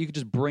bring it. You could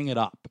just bring it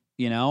up.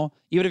 Even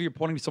if you're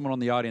pointing to someone on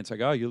the audience,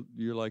 like, oh,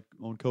 you're like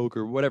on coke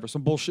or whatever,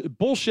 some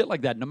bullshit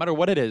like that. No matter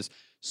what it is,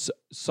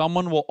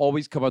 someone will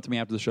always come up to me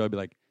after the show and be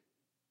like,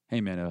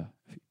 "Hey man,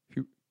 if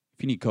you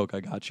need coke, I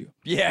got you."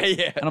 Yeah.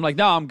 And I'm like,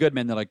 "No, I'm good,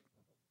 man." They're like,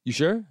 "You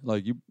sure?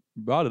 Like you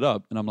brought it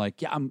up?" And I'm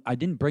like, "Yeah, I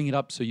didn't bring it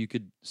up so you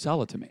could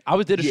sell it to me."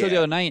 I did a show the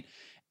other night,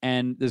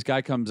 and this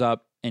guy comes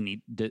up and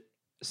he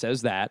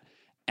says that,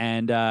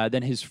 and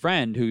then his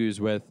friend who he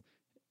was with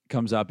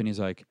comes up and he's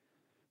like,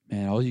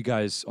 "Man, all you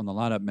guys on the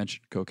lineup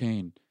mentioned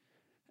cocaine,"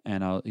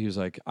 and he was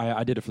like,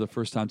 "I did it for the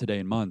first time today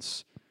in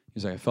months."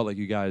 He's like, "I felt like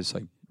you guys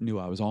like knew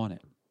I was on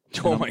it."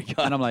 Oh my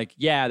god! And I'm like,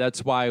 "Yeah,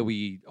 that's why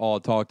we all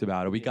talked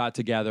about it. We got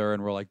together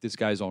and we're like, this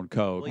guy's on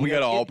coke." Well, We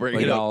gotta all bring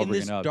it up. In bring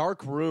this it up.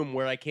 dark room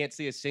where I can't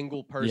see a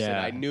single person,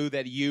 Yeah. I knew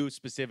that you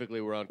specifically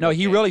were on No,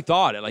 he cocaine. really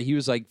thought it. Like he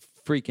was like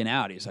freaking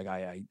out. He's like,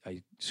 I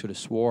sort of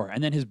swore.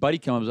 And then his buddy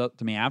comes up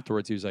to me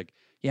afterwards. He was like,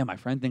 "Yeah, my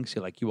friend thinks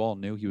you all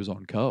knew he was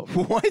on coke."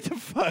 What the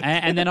fuck?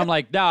 and then I'm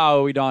like,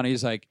 "No, we don't."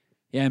 He's like,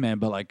 "Yeah, man,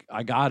 but like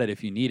I got it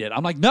if you need it."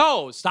 I'm like,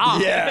 "No,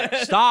 stop.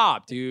 Yeah.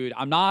 Stop, dude.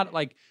 I'm not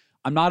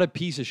a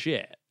piece of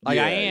shit. Like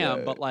I Yeah, am,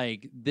 yeah. but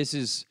like this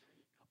is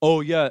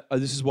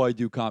this is why I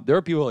do comedy. There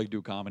are people who like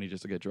do comedy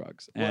just to get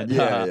drugs." And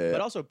Yeah.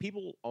 But also,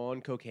 people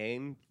on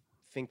cocaine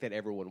think that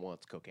everyone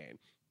wants cocaine.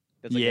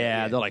 That's like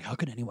yeah, they're like, "How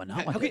could anyone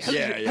not want this?" How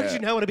could you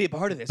not want to be a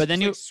part of this? But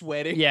then Just, you- like,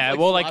 sweating. Yeah, Just,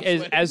 well, flop like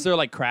sweating. as they're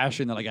like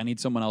crashing, they're like, "I need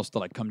someone else to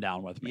like come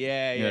down with me."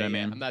 Yeah, You know yeah, what I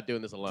yeah. mean? I'm not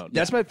doing this alone.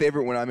 That's my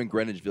favorite when I'm in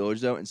Greenwich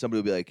Village, though, and somebody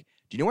will be like,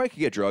 "Do you know where I could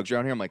get drugs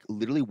around here?" I'm like,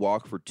 literally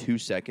walk for 2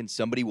 seconds.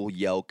 Somebody will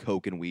yell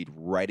coke and weed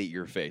right at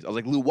your face. I was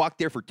like, Lou, walk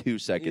there for 2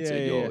 seconds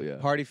and you'll,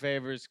 Party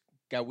favors,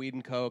 got weed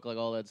and coke, like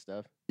all that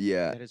stuff.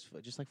 Yeah. That is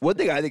just like One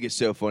thing I think is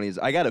so funny is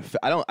I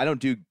don't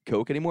do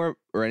coke anymore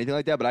or anything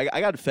like that, but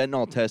I got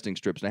fentanyl testing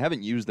strips and I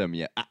haven't used them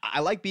yet. I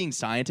like being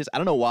scientist. I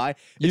don't know why.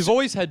 You've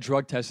always had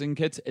drug testing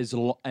kits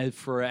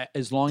for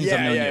as long as Yeah, I've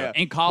known yeah, you. yeah.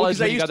 In college, Well,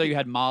 'cause I when you used got there, to- you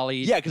had Molly.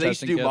 Yeah, because I used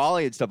to do testing kits.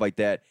 Molly and stuff like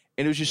that.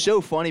 And it was just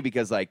so funny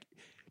because like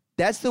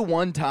that's the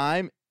one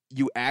time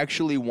you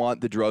actually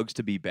want the drugs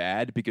to be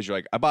bad because you're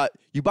like,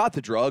 you bought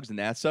the drugs and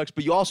that sucks,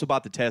 but you also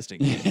bought the testing.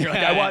 You're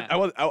like, I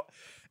want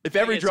if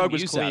every get some drug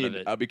was use out of clean,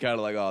 it. I'd be kind of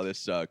like, oh, this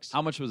sucks.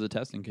 How much was a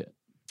testing kit?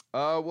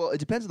 Well, it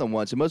depends on the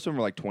one. So most of them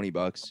are like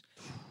 $20.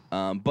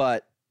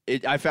 But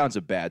I found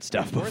some bad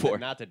stuff worth it before.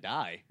 not to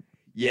die.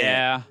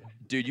 Yeah.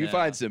 Dude, you Yeah.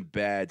 find some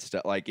bad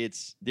stuff. Like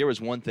there was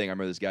one thing I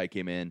remember this guy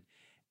came in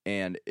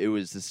and it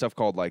was this stuff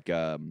called like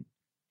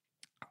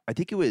I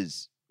think it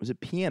was it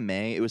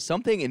PMA? It was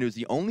something and it was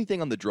the only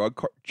thing on the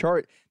drug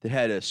chart that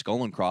had a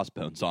skull and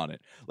crossbones on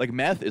it. Like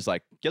meth is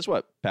like, guess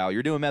what, pal?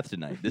 You're doing meth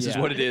tonight. This is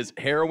Yeah. what it is.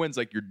 Heroin's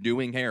like you're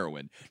doing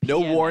heroin. No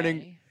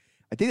warning.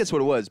 I think that's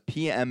what it was,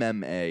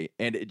 PMMA,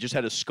 and it just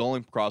had a skull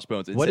and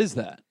crossbones. What is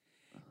that?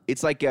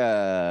 It's like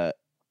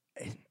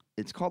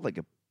it's called like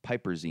a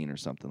piperazine or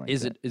something like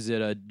that. Is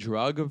it a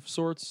drug of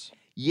sorts?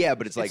 Yeah,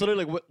 but it's It's like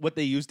literally like what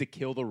they use to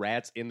kill the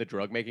rats in the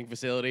drug making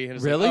facility. And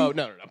it's Really? Like, oh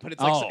no. But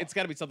it's like Oh. it's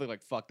got to be something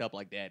like fucked up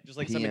like that, just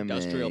like some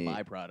industrial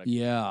PMA. byproduct.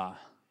 Yeah.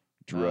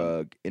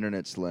 drug,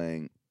 internet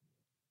slang.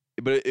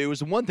 But it was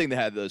the one thing that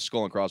had the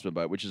skull and crossbones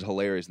by it, which is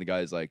hilarious. And the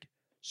guy's like,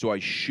 so I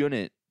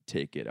shouldn't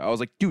take it. I was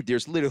like, dude,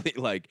 there's literally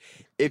like,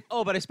 if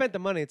Oh, but I spent the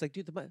money. It's like,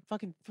 dude,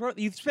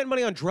 you spent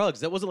money on drugs.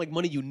 That wasn't like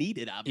money you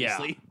needed,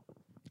 obviously.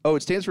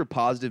 it stands for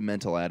positive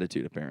mental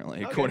attitude, apparently.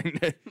 Okay. According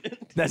to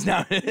that's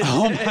not.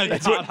 Oh my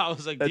That's god! what- I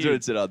was like, That's dude, what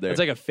it said out there. that's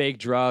like a fake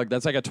drug.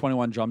 That's like a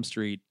 21 Jump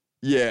Street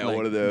Yeah, like,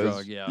 one of those.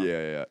 drug, yeah.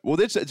 yeah. Well,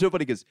 it's so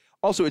funny because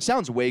also it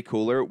sounds way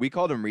cooler. We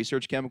called them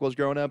research chemicals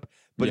growing up,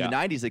 but in the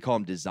 90s they call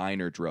them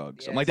designer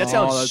drugs. I'm like, that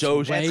sounds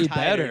so way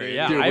better. dude.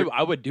 Yeah, Dude,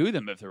 I would do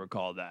them if they were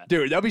called that.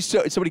 Dude, that'd be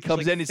so. Somebody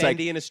comes Like in, it's Fendi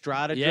like, and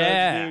Estrada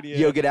Yeah. drugs, dude.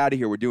 yo, get out of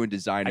here. We're doing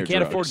designer I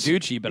can't afford drugs.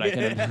 Gucci, but I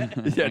can. I Yeah,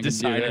 can do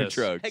designer this.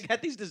 drugs. I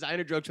got these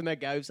designer drugs from that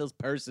guy who sells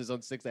purses on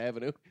 6th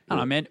Avenue. I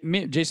don't know,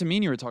 man. Jason, me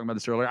and you were talking about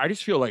this earlier. I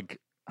just feel like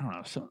I don't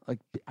know. So like,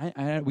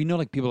 we know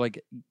like people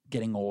like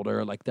getting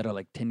older, like that are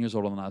like 10 years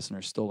older than us, and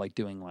are still like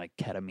doing like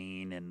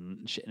ketamine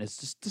and shit. And it's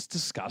just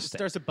disgusting.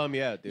 Starts to bum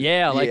you out, dude.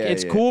 Yeah, like Yeah,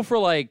 it's yeah. cool for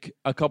like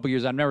a couple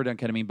years. I've never done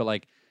ketamine, but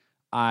like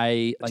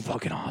I like It's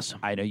fucking awesome.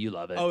 I know you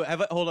love it. Oh,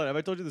 hold on. Have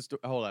I told you the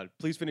story? Hold on.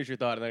 Please finish your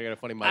thought, and then I got a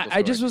funny Michael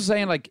I just story. was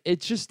saying like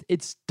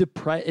it's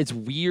depressed. It's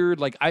weird.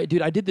 Like I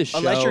did this show.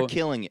 Unless you're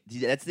killing it.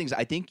 That's the thing.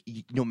 I think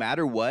no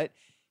matter what,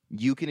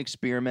 you can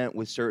experiment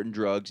with certain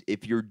drugs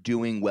if you're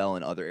doing well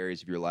in other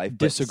areas of your life. But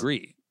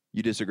disagree.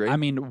 You disagree? I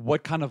mean,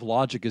 what kind of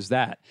logic is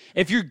that?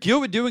 If you're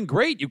doing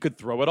great, you could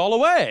throw it all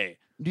away.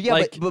 yeah,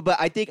 like- but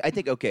I think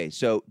okay.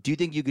 So, do you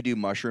think you could do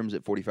mushrooms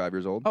at 45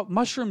 years old? Oh,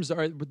 mushrooms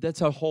are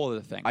that's a whole other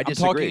thing. I I'm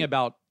disagree. talking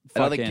about I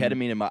don't fucking, think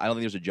ketamine and I don't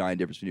think there's a giant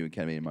difference between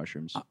ketamine and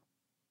mushrooms. I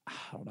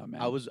don't know,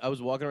 man. I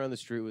was walking around the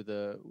street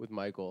with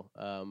Michael.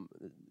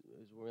 We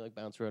were like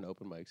bouncing around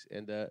open mics,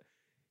 and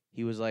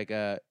he was like,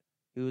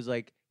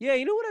 yeah,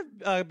 you know what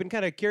I've been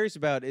kind of curious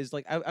about is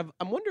like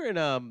I'm wondering.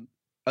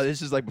 Oh,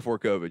 this is like before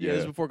COVID. Yeah, Yeah. this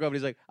is before COVID.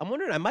 He's like, I'm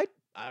wondering, I might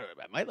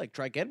like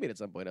try ketamine at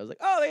some point. I was like,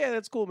 oh yeah,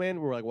 that's cool, man.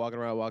 We're like walking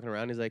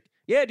around. He's like,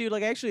 yeah, dude,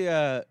 like actually,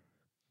 I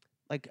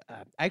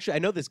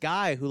know this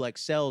guy who like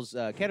sells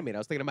ketamine. I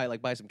was thinking I might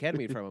like buy some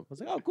ketamine from him. I was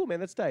like, oh, cool,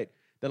 man, that's tight.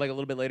 Then like a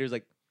little bit later, he's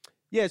like,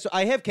 yeah, so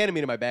I have ketamine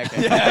in my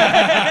backpack.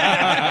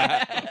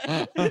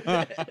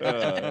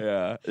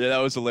 Yeah, that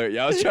was hilarious.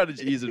 Yeah, I was trying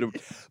to ease it,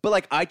 but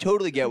like I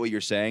totally get what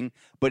you're saying.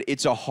 But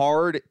it's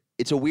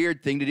a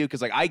weird thing to do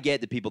because like I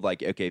get that people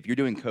like okay, if you're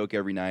doing coke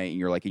every night and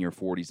you're like in your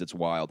 40s, that's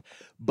wild.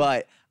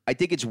 But I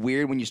think it's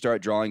weird when you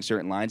start drawing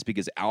certain lines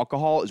because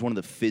alcohol is one of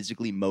the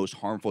physically most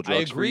harmful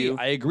drugs for you.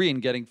 I agree.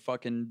 And getting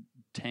fucking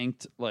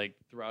tanked like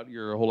throughout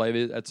your whole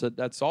life,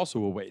 that's also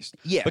a waste.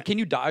 Yeah. But can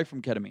you die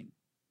from ketamine?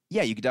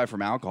 Yeah, you could die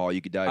from alcohol.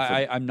 You could die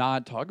from. I'm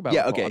not talking about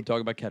Yeah, alcohol. okay. I'm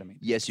talking about ketamine.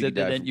 Yes, you could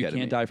die from You ketamine.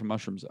 can't die from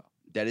mushrooms though.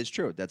 That is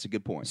true. That's a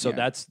good point. So yeah.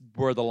 that's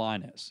where the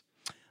line is.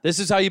 This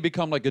is how you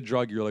become like a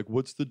drug. You're like,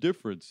 what's the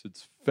difference?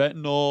 It's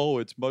fentanyl,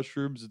 it's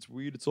mushrooms, it's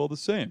weed, it's all the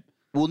same.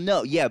 Well,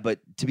 no, yeah, but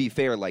to be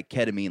fair, like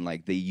ketamine,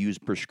 like they use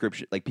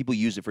prescription, like people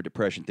use it for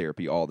depression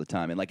therapy all the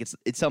time, and like it's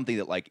something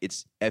that like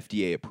it's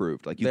FDA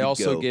approved. Like you They could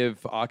also go- give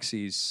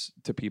oxys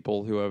to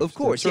people who have of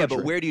course, yeah, but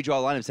surgery. where do you draw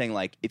the line of saying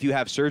like if you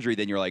have surgery,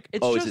 then you're like,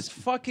 It's oh, just is this?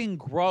 fucking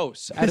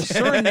gross. At a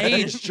certain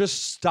age,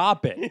 just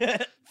stop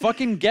it.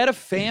 Fucking get a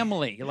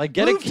family. Like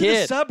get Move a to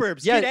kid. the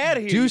suburbs. Yeah, Get out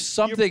of here. do You're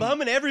something.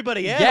 bumming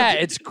everybody out. Yeah,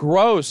 it's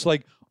gross.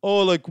 Like,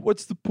 oh, like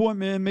what's the point,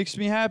 man? It makes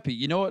me happy.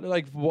 You know what?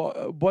 Like, what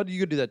are you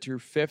gonna do that to? You're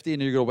 50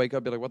 and you're gonna wake up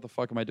and be like, what the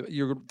fuck am I doing?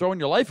 You're throwing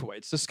your life away.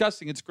 It's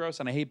disgusting. It's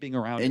gross, and I hate being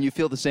around. And it. you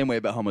feel the same way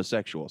about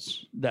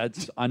homosexuals.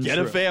 That's untrue. Get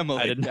a family.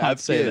 I did not Have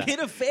say kids. that. Get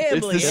a family.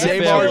 It's the have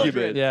same children.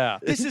 argument. Yeah.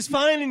 This is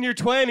fine in your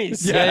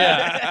 20s.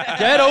 Yeah.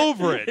 Get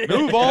over it.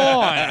 Move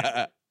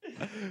on.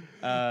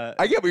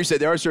 I get what you're saying.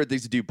 There are certain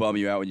things that do bum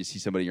you out when you see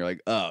somebody and you're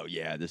like, oh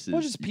yeah, this is.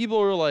 Well, just people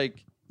are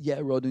like, yeah,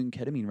 we're all doing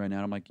ketamine right now.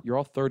 And I'm like, you're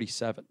all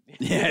 37.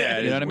 Yeah,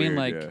 it You know is what I mean? weird,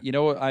 Like, yeah. you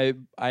know what?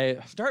 I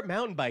Start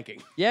mountain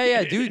biking.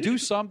 do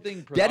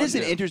something. That is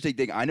an productive. interesting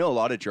thing. I know a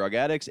lot of drug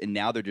addicts, and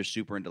now they're just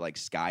super into like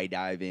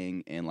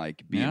skydiving and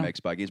like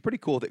BMX biking. It's a pretty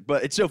cool thing,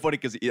 but it's so funny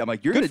because I'm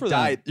like, you're Good gonna for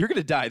die. them. You're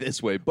gonna die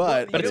this way,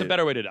 but But it's a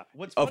better way to die.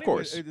 What's Of funny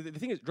course. The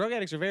thing is, drug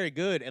addicts are very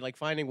good at like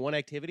finding one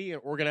activity and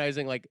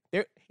organizing. Like,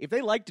 if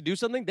they like to do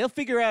something, they'll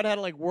figure out how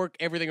to like work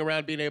everything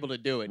around being able to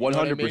do it. You know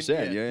what I mean?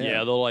 100%.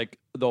 Yeah.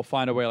 They'll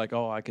find a way like,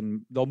 oh,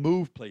 they'll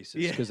move places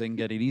Yeah. because they can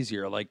get it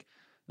easier. Like,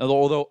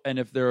 although, and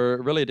if they're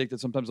really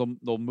addicted, sometimes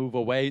they'll move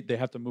away. They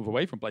have to move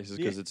away from places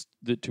because it's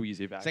too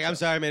easy of It's access. like, I'm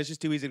sorry, man. It's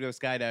just too easy to go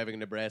skydiving in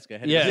Nebraska. I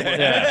had to Yeah, go-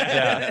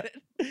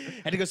 yeah,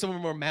 Had to go somewhere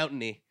more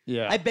mountainy.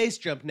 Yeah. I base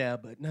jump now,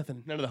 but none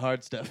of the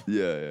hard stuff.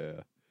 Yeah.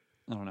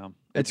 I don't know.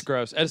 It's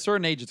gross. At a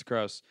certain age, it's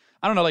gross.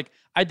 I don't know. Like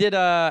I did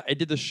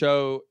the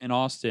show in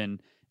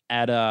Austin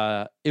at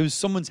it was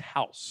someone's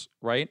house,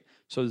 right?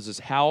 So there's this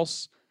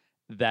house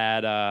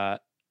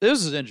that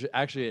this is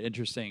actually an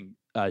interesting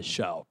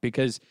show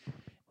because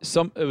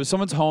it was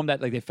someone's home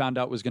that like they found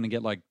out was going to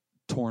get like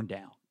torn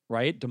down,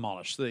 right?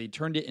 Demolished. So they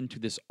turned it into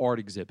this art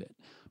exhibit,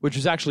 which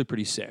was actually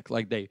pretty sick.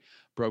 Like they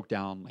broke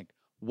down like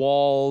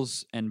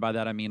walls, and by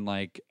that I mean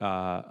like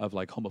of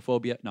like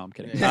homophobia. No, I'm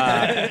kidding.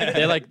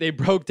 They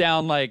broke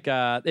down like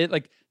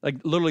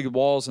literally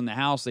walls in the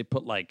house. They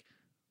put like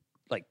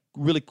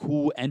really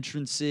cool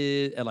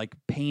entrances and like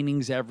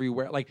paintings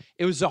everywhere. Like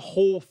it was a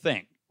whole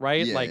thing,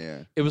 right? Yeah, like yeah.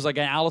 it was like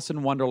an Alice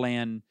in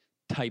Wonderland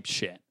type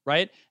shit,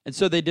 right? And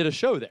so they did a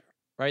show there,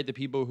 right? The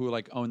people who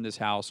like own this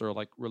house or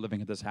like were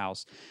living at this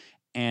house.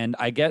 And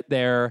I get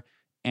there,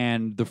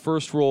 and the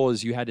first rule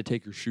is you had to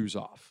take your shoes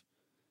off.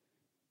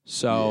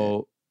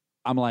 So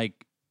I'm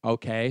like,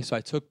 okay. So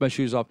I took my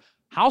shoes off.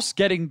 house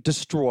getting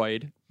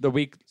destroyed the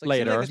week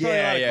later. There's probably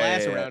a lot of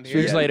glass yeah. around 2 here.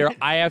 weeks later,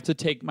 I have to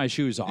take my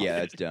shoes off. Yeah,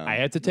 that's dumb. I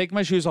had to take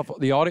my shoes off.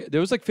 The audience, there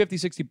was like 50,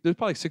 60, there's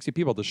probably 60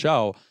 people at the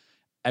show.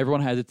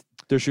 Everyone had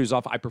their shoes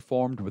off. I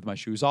performed with my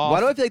shoes off. Why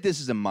do I feel like this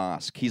is a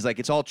mosque? He's like,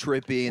 it's all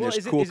trippy and Well, there's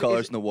is it- cool is it-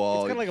 colors is- in the wall.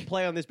 It's kind of like a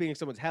play on this being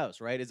someone's house,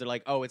 right? Is it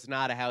like, oh, it's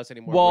not a house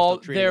anymore? Well, we're still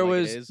treating there it like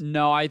was it is?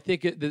 no. I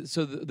think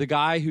the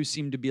guy who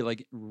seemed to be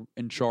like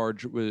in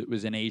charge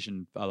was an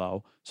Asian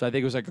fellow. So I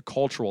think it was like a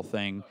cultural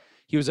thing.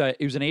 He was an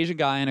Asian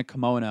guy in a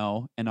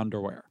kimono and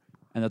underwear,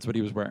 and that's what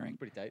he was wearing.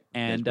 Pretty tight.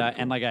 And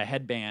and like a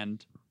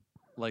headband,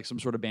 like some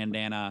sort of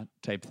bandana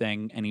type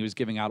thing, and he was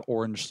giving out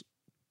orange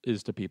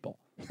is to people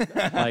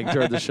like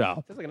during the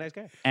show. Sounds like a nice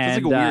guy. It's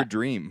And like a weird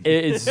dream.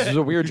 It's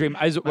a weird dream.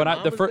 When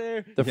mom the was first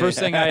there. the first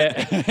thing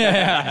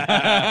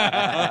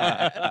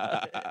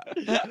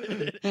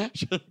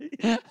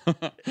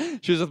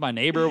she was with my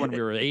neighbor when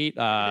we were 8.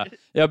 Yeah,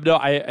 but no.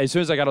 As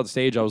soon as I got on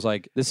stage, I was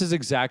like, "This is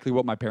exactly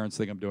what my parents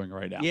think I'm doing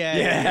right now." Yeah.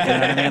 You know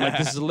what I mean? Like,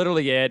 this is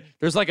literally it.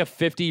 There's like a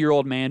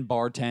 50-year-old man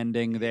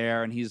bartending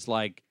there, and he's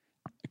like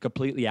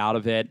completely out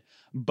of it.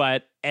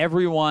 But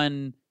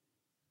everyone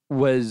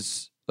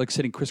was like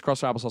sitting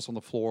crisscross applesauce on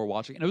the floor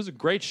watching, and it was a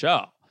great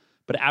show.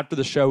 But after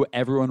the show,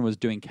 everyone was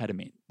doing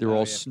ketamine. They were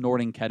all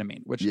snorting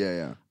ketamine, which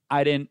Yeah.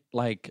 I didn't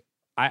like.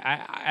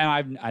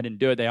 I didn't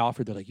do it. They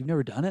offered. They're like, "You've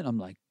never done it?" I'm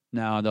like,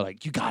 "No." And they're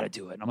like, "You got to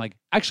do it." And I'm like,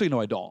 "Actually, no,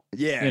 I don't."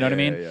 Yeah. You know what I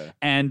mean? Yeah.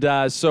 And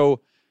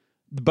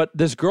but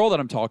this girl that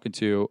I'm talking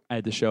to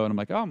at the show, and I'm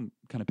like, "Oh, I'm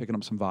kind of picking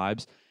up some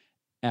vibes."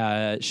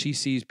 She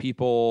sees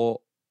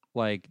people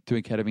like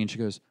doing ketamine. She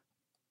goes,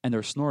 and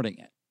they're snorting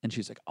it, and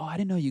she's like, "Oh, I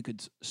didn't know you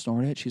could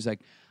snort it." She's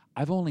like,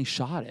 "I've only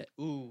shot it."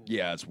 Ooh.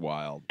 Yeah, it's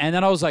wild. And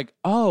then I was like,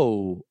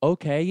 "Oh,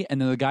 okay." And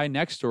then the guy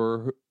next to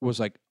her was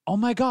like, "Oh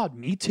my God,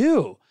 me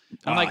too."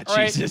 I'm like, "All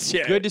right, Jesus,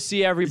 yeah. good to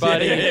see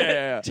everybody.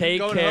 Yeah. Take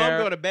Going care.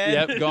 home, go to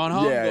bed. Yep, going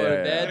home, Yeah, go yeah, to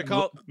yeah. bed. Gotta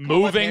call my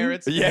moving,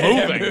 parents.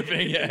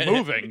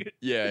 moving.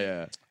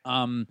 Yeah.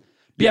 But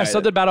Yeah,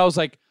 something about it, I was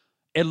like,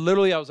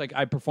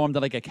 I performed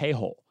at like a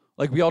K-hole.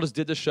 Like, we all just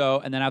did the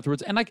show, and then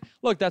afterwards, and like,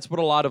 look, that's what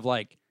a lot of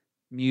like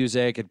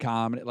music and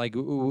comedy, like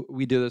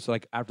we do this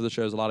like after the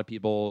shows. A lot of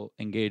people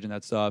engage in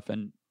that stuff,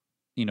 and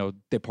you know,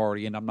 they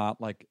party, and I'm not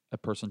like a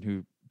person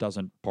who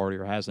doesn't party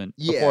or hasn't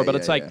before, but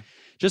it's like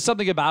just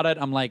something about it.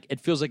 I'm like, it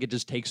feels like it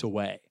just takes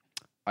away.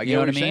 I You know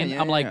what I you're mean?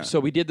 saying. I'm like, Yeah. so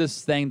we did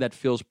this thing that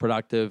feels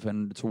productive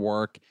and it's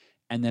work,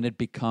 and then it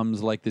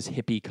becomes like this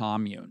hippie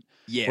commune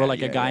yeah, where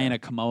like a guy yeah. in a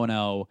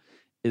kimono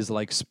is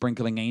like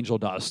sprinkling angel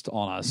dust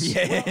on us.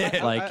 Yeah.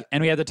 Like, and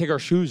we had to take our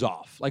shoes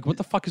off. Like, what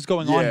the fuck is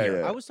going on Yeah, here?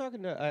 yeah. I was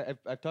talking to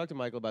I've talked to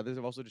Michael about this.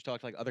 I've also just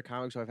talked to like other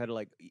comics who I've had to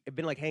like I've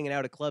been like hanging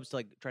out at clubs to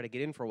like try to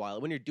get in for a while.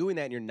 When you're doing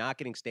that and you're not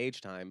getting stage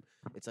time,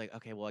 it's like,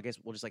 okay, well, I guess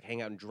we'll just like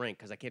hang out and drink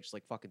because I can't just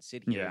like fucking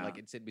sit here and Yeah. like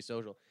and sit and be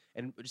social.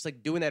 And just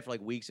like doing that for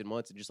like weeks and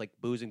months and just like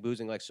boozing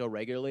like so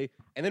regularly.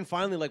 And then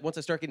finally, like once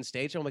I start getting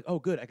stage time, I'm like, oh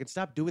good, I can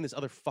stop doing this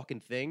other fucking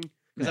thing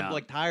because Yeah. I'm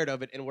like tired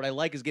of it. And what I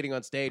like is getting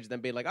on stage and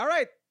then being like, all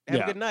right, have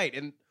Yeah. a good night.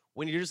 And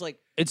when you're just like,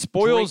 It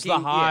spoils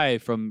drinking, the high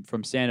from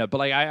stand up. But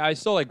like, I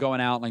still like going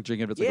out and like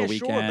drinking if it's like yeah, a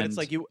weekend. sure, but it's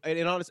like you.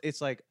 And honest, it's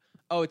like,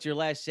 oh, it's your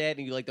last set,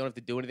 and you like don't have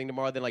to do anything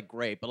tomorrow. Then like,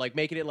 great, but like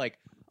making it like,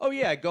 oh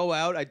yeah, I go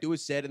out, I do a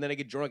set, and then I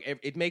get drunk.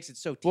 It makes it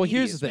so. Well,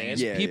 here's tedious, the thing: man.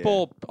 is Yeah,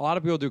 people, a lot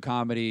of people do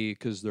comedy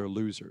because they're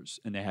losers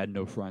and they had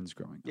no friends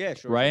growing up. Yeah,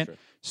 sure, right? Sure.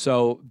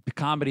 So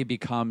comedy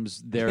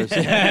becomes theirs.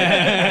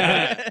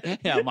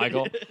 Yeah,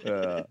 Michael.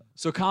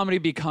 So comedy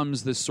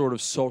becomes this sort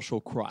of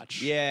social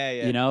crutch. Yeah,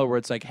 yeah. You know, where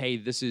it's like, hey,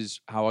 this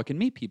is how I can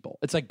meet people.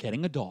 It's like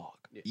getting a dog.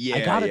 Yeah,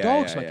 I got a yeah,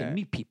 dog yeah, so I yeah. can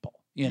meet people.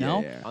 You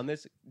know? Yeah. On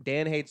this,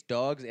 Dan hates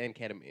dogs and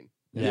ketamine.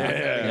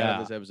 Yeah. On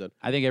this episode.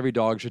 I think every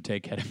dog should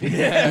take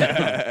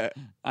ketamine.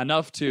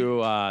 Enough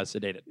to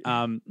sedate it.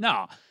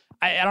 No,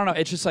 I don't know.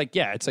 It's just like,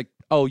 yeah, it's like,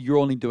 oh, you're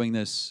only doing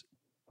this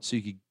so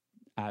you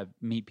could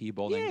meet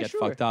people and then Yeah, get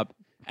sure. fucked up.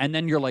 And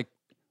then you're like,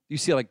 you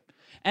see like,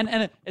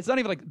 and it's not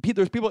even like,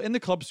 there's people in the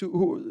clubs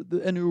who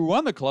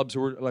run the clubs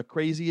who are like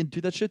crazy and do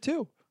that shit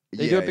too.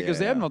 They do Yeah, it because yeah,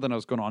 they have yeah. nothing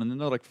else going on. And then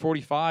they're like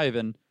 45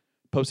 and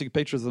posting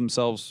pictures of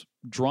themselves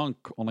drunk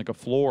on like a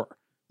floor.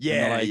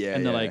 Yeah,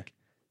 And they're like,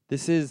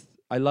 this is,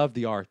 I love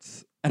the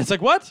arts. And it's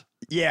like, what?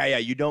 Yeah.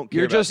 You don't care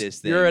You're about just, this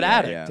thing. you're an yeah,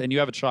 addict and you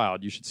have a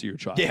child. You should see your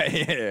child.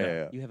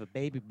 Yeah. You have a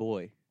baby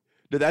boy.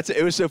 No,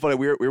 it was so funny.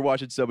 We were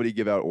watching somebody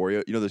give out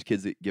Oreo. You know those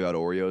kids that give out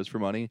Oreos for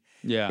money?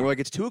 Yeah. And we're like,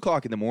 it's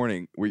 2:00 in the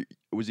morning.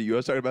 Was it you I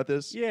was talking about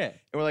this? Yeah. And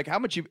we're like, how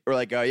much you? We're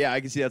like, yeah, I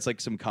can see that's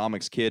like some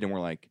comics kid. And we're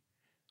like,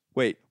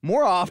 wait,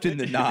 more often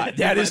than not,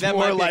 that is That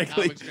more might be a likely.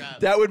 comics job.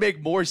 That would make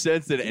more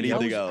sense than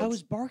anything else. I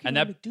was barking And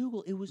at that-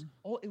 McDougal.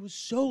 It was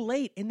so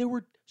late, and there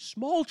were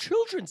small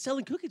children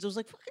selling cookies. I was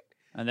like, fucking.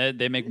 And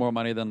they make more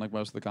money than like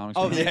most of the comics.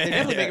 Oh, people. they're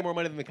definitely yeah. making more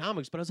money than the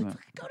comics. But I was like, Yeah.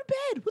 fucking go to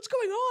bed. What's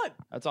going on?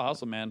 That's a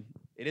hustle, man.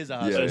 It is a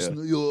Yeah,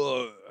 hustle.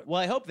 yeah.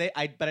 Well, I hope but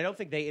I don't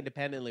think they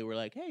independently were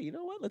like, hey, you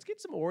know what? Let's get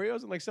some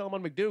Oreos and like sell them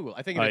on McDougal.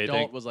 I think an Oh, you adult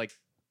think? was like,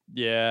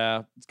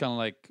 Yeah, it's kind of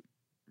like,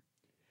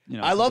 you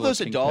know. I love little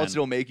those adults kingpin.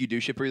 that'll make you do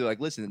shit for you. Like,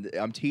 listen,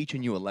 I'm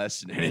teaching you a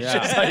lesson. And it's Yeah.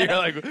 just like, you're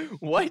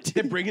like, what?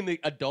 they're bringing the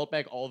adult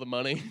back all the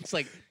money. It's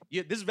like,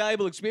 this is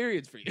valuable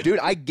experience for you. Dude,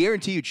 I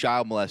guarantee you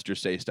child molesters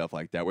say stuff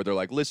like that, where they're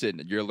like,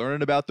 listen, you're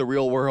learning about the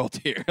real world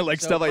here. Like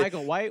So, stuff like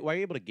Michael, why are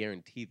you able to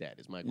guarantee that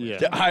is my question.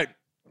 Yeah.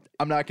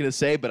 I'm not going to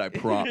say, but I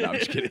promise. No, I'm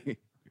just kidding.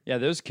 Yeah,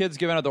 those kids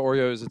giving out the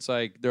Oreos, it's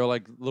like they're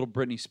like little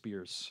Britney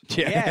Spears.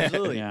 Yeah,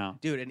 absolutely. Yeah.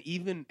 Dude,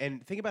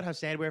 and think about how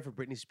sad we are for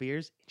Britney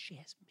Spears. She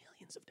has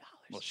millions of dollars.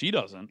 Well, she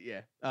doesn't.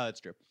 Yeah. Oh, that's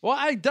true. Well,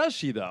 does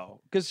she though?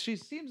 Because she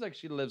seems like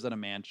she lives in a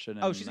mansion.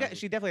 Oh, and, she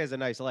definitely has a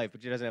nice life,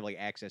 but she doesn't have like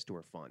access to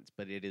her funds.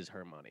 But it is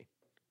her money.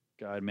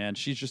 God, man,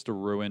 she's just a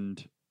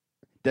ruined.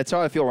 That's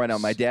how I feel right now.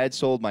 My dad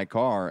sold my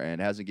car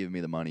and hasn't given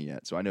me the money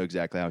yet, so I know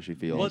exactly how she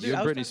feels. Well, dude, You're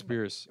I was Britney talking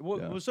Spears. What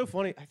Yeah. was so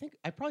funny? I think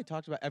I probably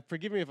talked about.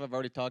 Forgive me if I've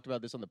already talked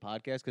about this on the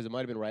podcast because it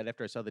might have been right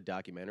after I saw the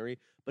documentary.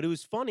 But it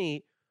was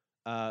funny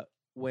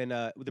when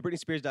the Britney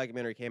Spears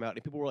documentary came out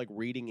and people were like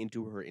reading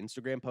into her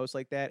Instagram posts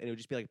like that, and it would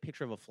just be like a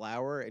picture of a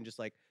flower and just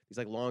like these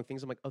like long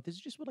things. I'm like, oh, this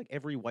is just what like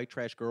every white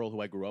trash girl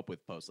who I grew up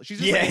with posts. Like, she's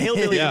just like a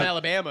hillbilly Yeah. from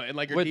Alabama in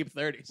like her With- deep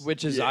 30s.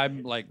 Which is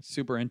I'm like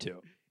super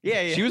into.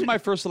 yeah. She was my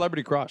first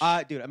celebrity crush.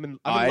 Dude, I'm in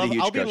I had a love.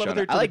 huge I'll be in crush love on with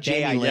her. her I till like the day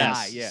Jamie I Lynn.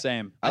 die. Yeah.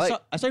 Same. I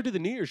like- I saw her do the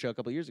New Year's show a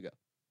couple years ago.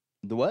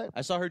 The what?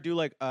 I saw her do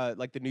like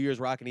the New Year's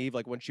Rockin' Eve,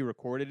 like when she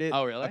recorded it.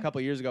 Oh, really? A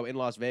couple years ago in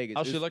Las Vegas.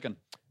 How's It she was looking?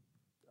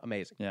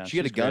 Amazing. Yeah, She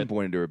had a she's gun great.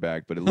 pointed to her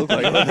back, but it looked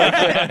like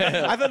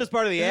I thought it was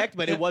part of the act,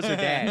 but it was her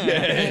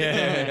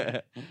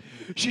dad.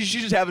 she's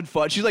just having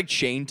fun. She's like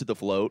chained to the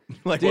float.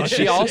 Like Dude,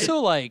 she also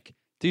like,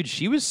 dude,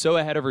 she was so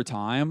ahead of her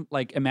time.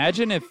 Like,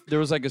 imagine if there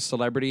was like a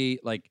celebrity,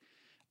 like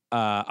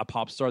a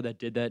pop star that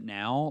did that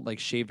now, like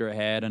shaved her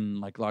head and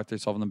like locked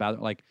herself in the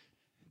bathroom. Like,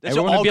 That's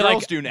everyone what would all be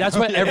girls like, do now. that's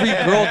what every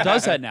girl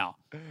does that now.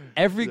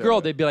 Every girl,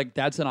 they'd be like,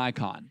 that's an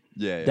icon.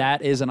 Yeah.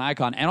 That is an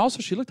icon. And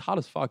also, she looked hot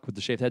as fuck with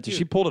the shaved head. So Dude,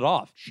 she pulled it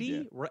off.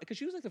 She, because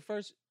she was like the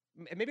first,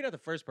 maybe not the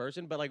first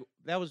person, but like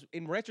that was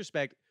in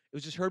retrospect, it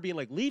was just her being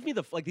like, leave me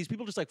the, like these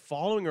people just like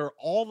following her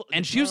all the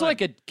And she was time.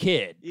 like a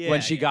kid Yeah,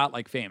 when she yeah. got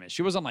like famous.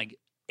 She wasn't like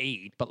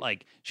 8, but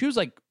like she was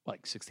like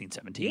 16,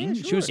 17. Yeah,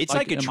 She sure. was It's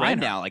like a trend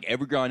minor. now. Like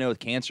every girl I know with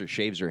cancer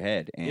shaves her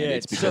head, and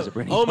it's because of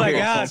Britney. Oh my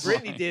Spears. God,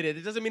 Britney did it.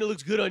 It doesn't mean it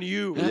looks good on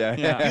you. Yeah.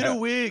 Get a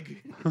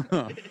wig.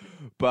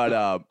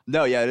 But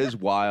no, yeah, it is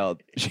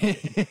wild.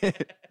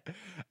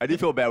 I do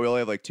feel bad. We only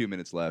have like 2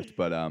 minutes left,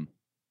 but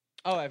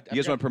Oh, you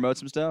guys want to promote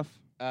some stuff?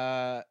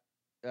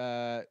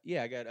 Yeah,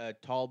 I got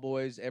Tall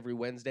Boys every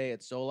Wednesday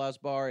at Soul House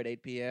Bar at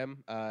 8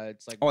 p.m.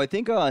 It's like Oh, I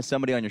think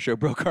somebody on your show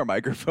broke our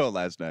microphone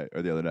last night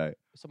or the other night.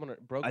 someone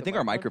broke. I the think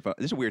our microphone.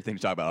 This is a weird thing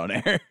to talk about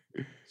on air.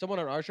 Someone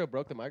on our show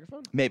broke the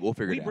microphone. Maybe we'll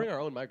figure We it bring out. our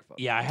own microphone.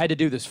 Yeah, I had to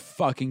do this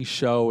fucking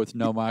show with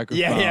no microphone.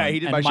 Yeah, he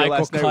did and my show Michael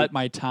last night cut with-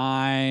 my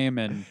time,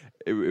 and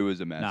It was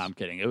a mess. nah, I'm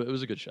kidding. It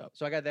was a good show.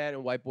 So I got that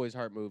and White Boys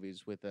Heart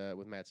Movies with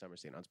Matt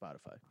Summerstein on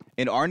Spotify.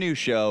 In our new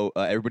show,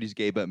 everybody's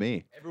gay but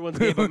me. Everyone's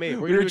gay but me. We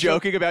gonna were do a show-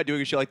 joking about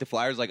doing a show like the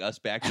Flyers, like us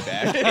back to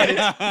back. And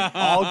it's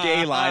all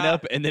gay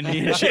lineup, and then me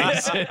and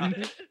Jason.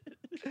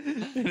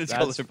 And it's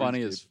called That's the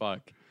funny First as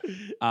fuck.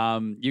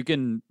 You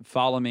can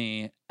follow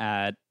me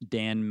at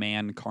Dan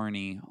Man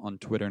Carney on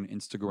Twitter and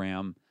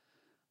Instagram.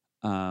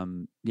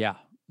 Yeah,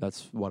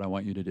 that's what I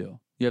want you to do.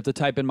 You have to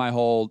type in my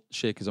whole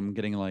shit because I'm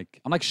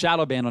like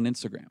shadow banned on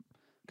Instagram.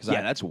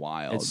 Yeah, that's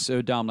wild. It's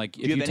so dumb. Like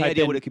Do if you you have any type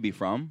idea in, what it could be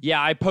from?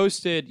 yeah, I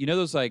posted. You know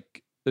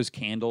those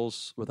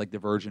candles with like the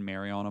Virgin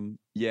Mary on them.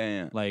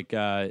 Yeah. Like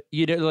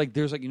you know, like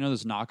there's like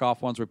those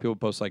knockoff ones where people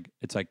post like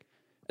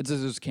it's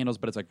those candles,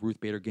 but it's like Ruth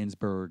Bader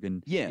Ginsburg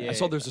and Yeah. I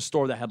saw there's a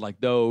store that had like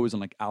those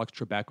and like Alex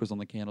Trebek was on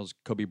the candles,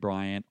 Kobe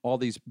Bryant, all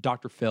these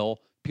Dr. Phil,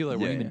 people that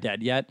weren't even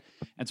dead yet.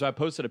 And so I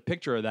posted a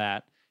picture of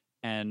that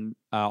and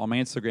on my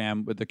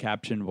Instagram with the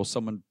caption, "Will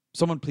someone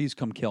please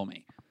come kill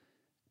me?"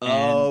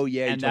 Oh,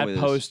 yeah, you and told that me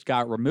this. post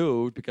got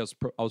removed because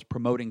I was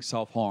promoting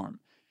self-harm.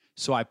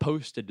 So I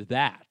posted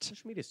that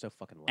Social media is so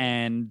fucking lame.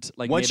 and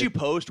like Once made you it-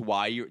 post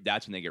why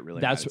that's when they get really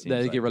that's mad. it they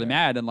seems get like, really yeah.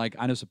 mad and like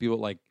I know some people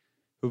like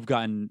who've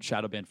gotten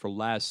shadow banned for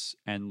less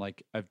and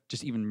like I've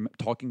just even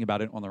talking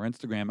about it on their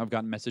Instagram. I've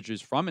gotten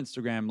messages from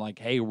Instagram like,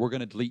 "Hey, we're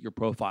gonna delete your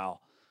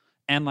profile,"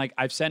 and like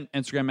I've sent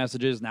Instagram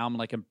messages. Now I'm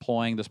like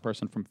employing this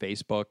person from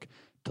Facebook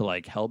to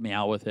like help me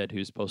out with it,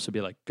 who's supposed to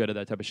be like good at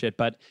that type of shit.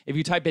 But if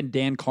you type in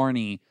Dan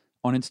Carney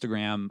on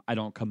Instagram, I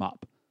don't come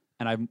up,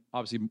 and I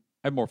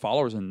have more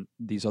followers than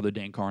these other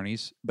Dan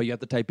Carneys. But you have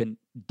to type in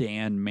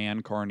Dan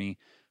Man Carney,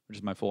 which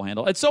is my full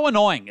handle. It's so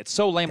annoying. It's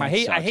so lame. That I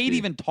hate sucks, dude.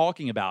 even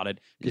talking about it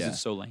because Yeah.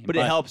 it's so lame. But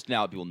it helps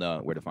now people know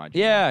where to find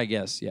you. Yeah, I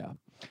guess. Yeah.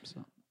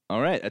 So.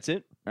 All right. That's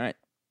it. All right.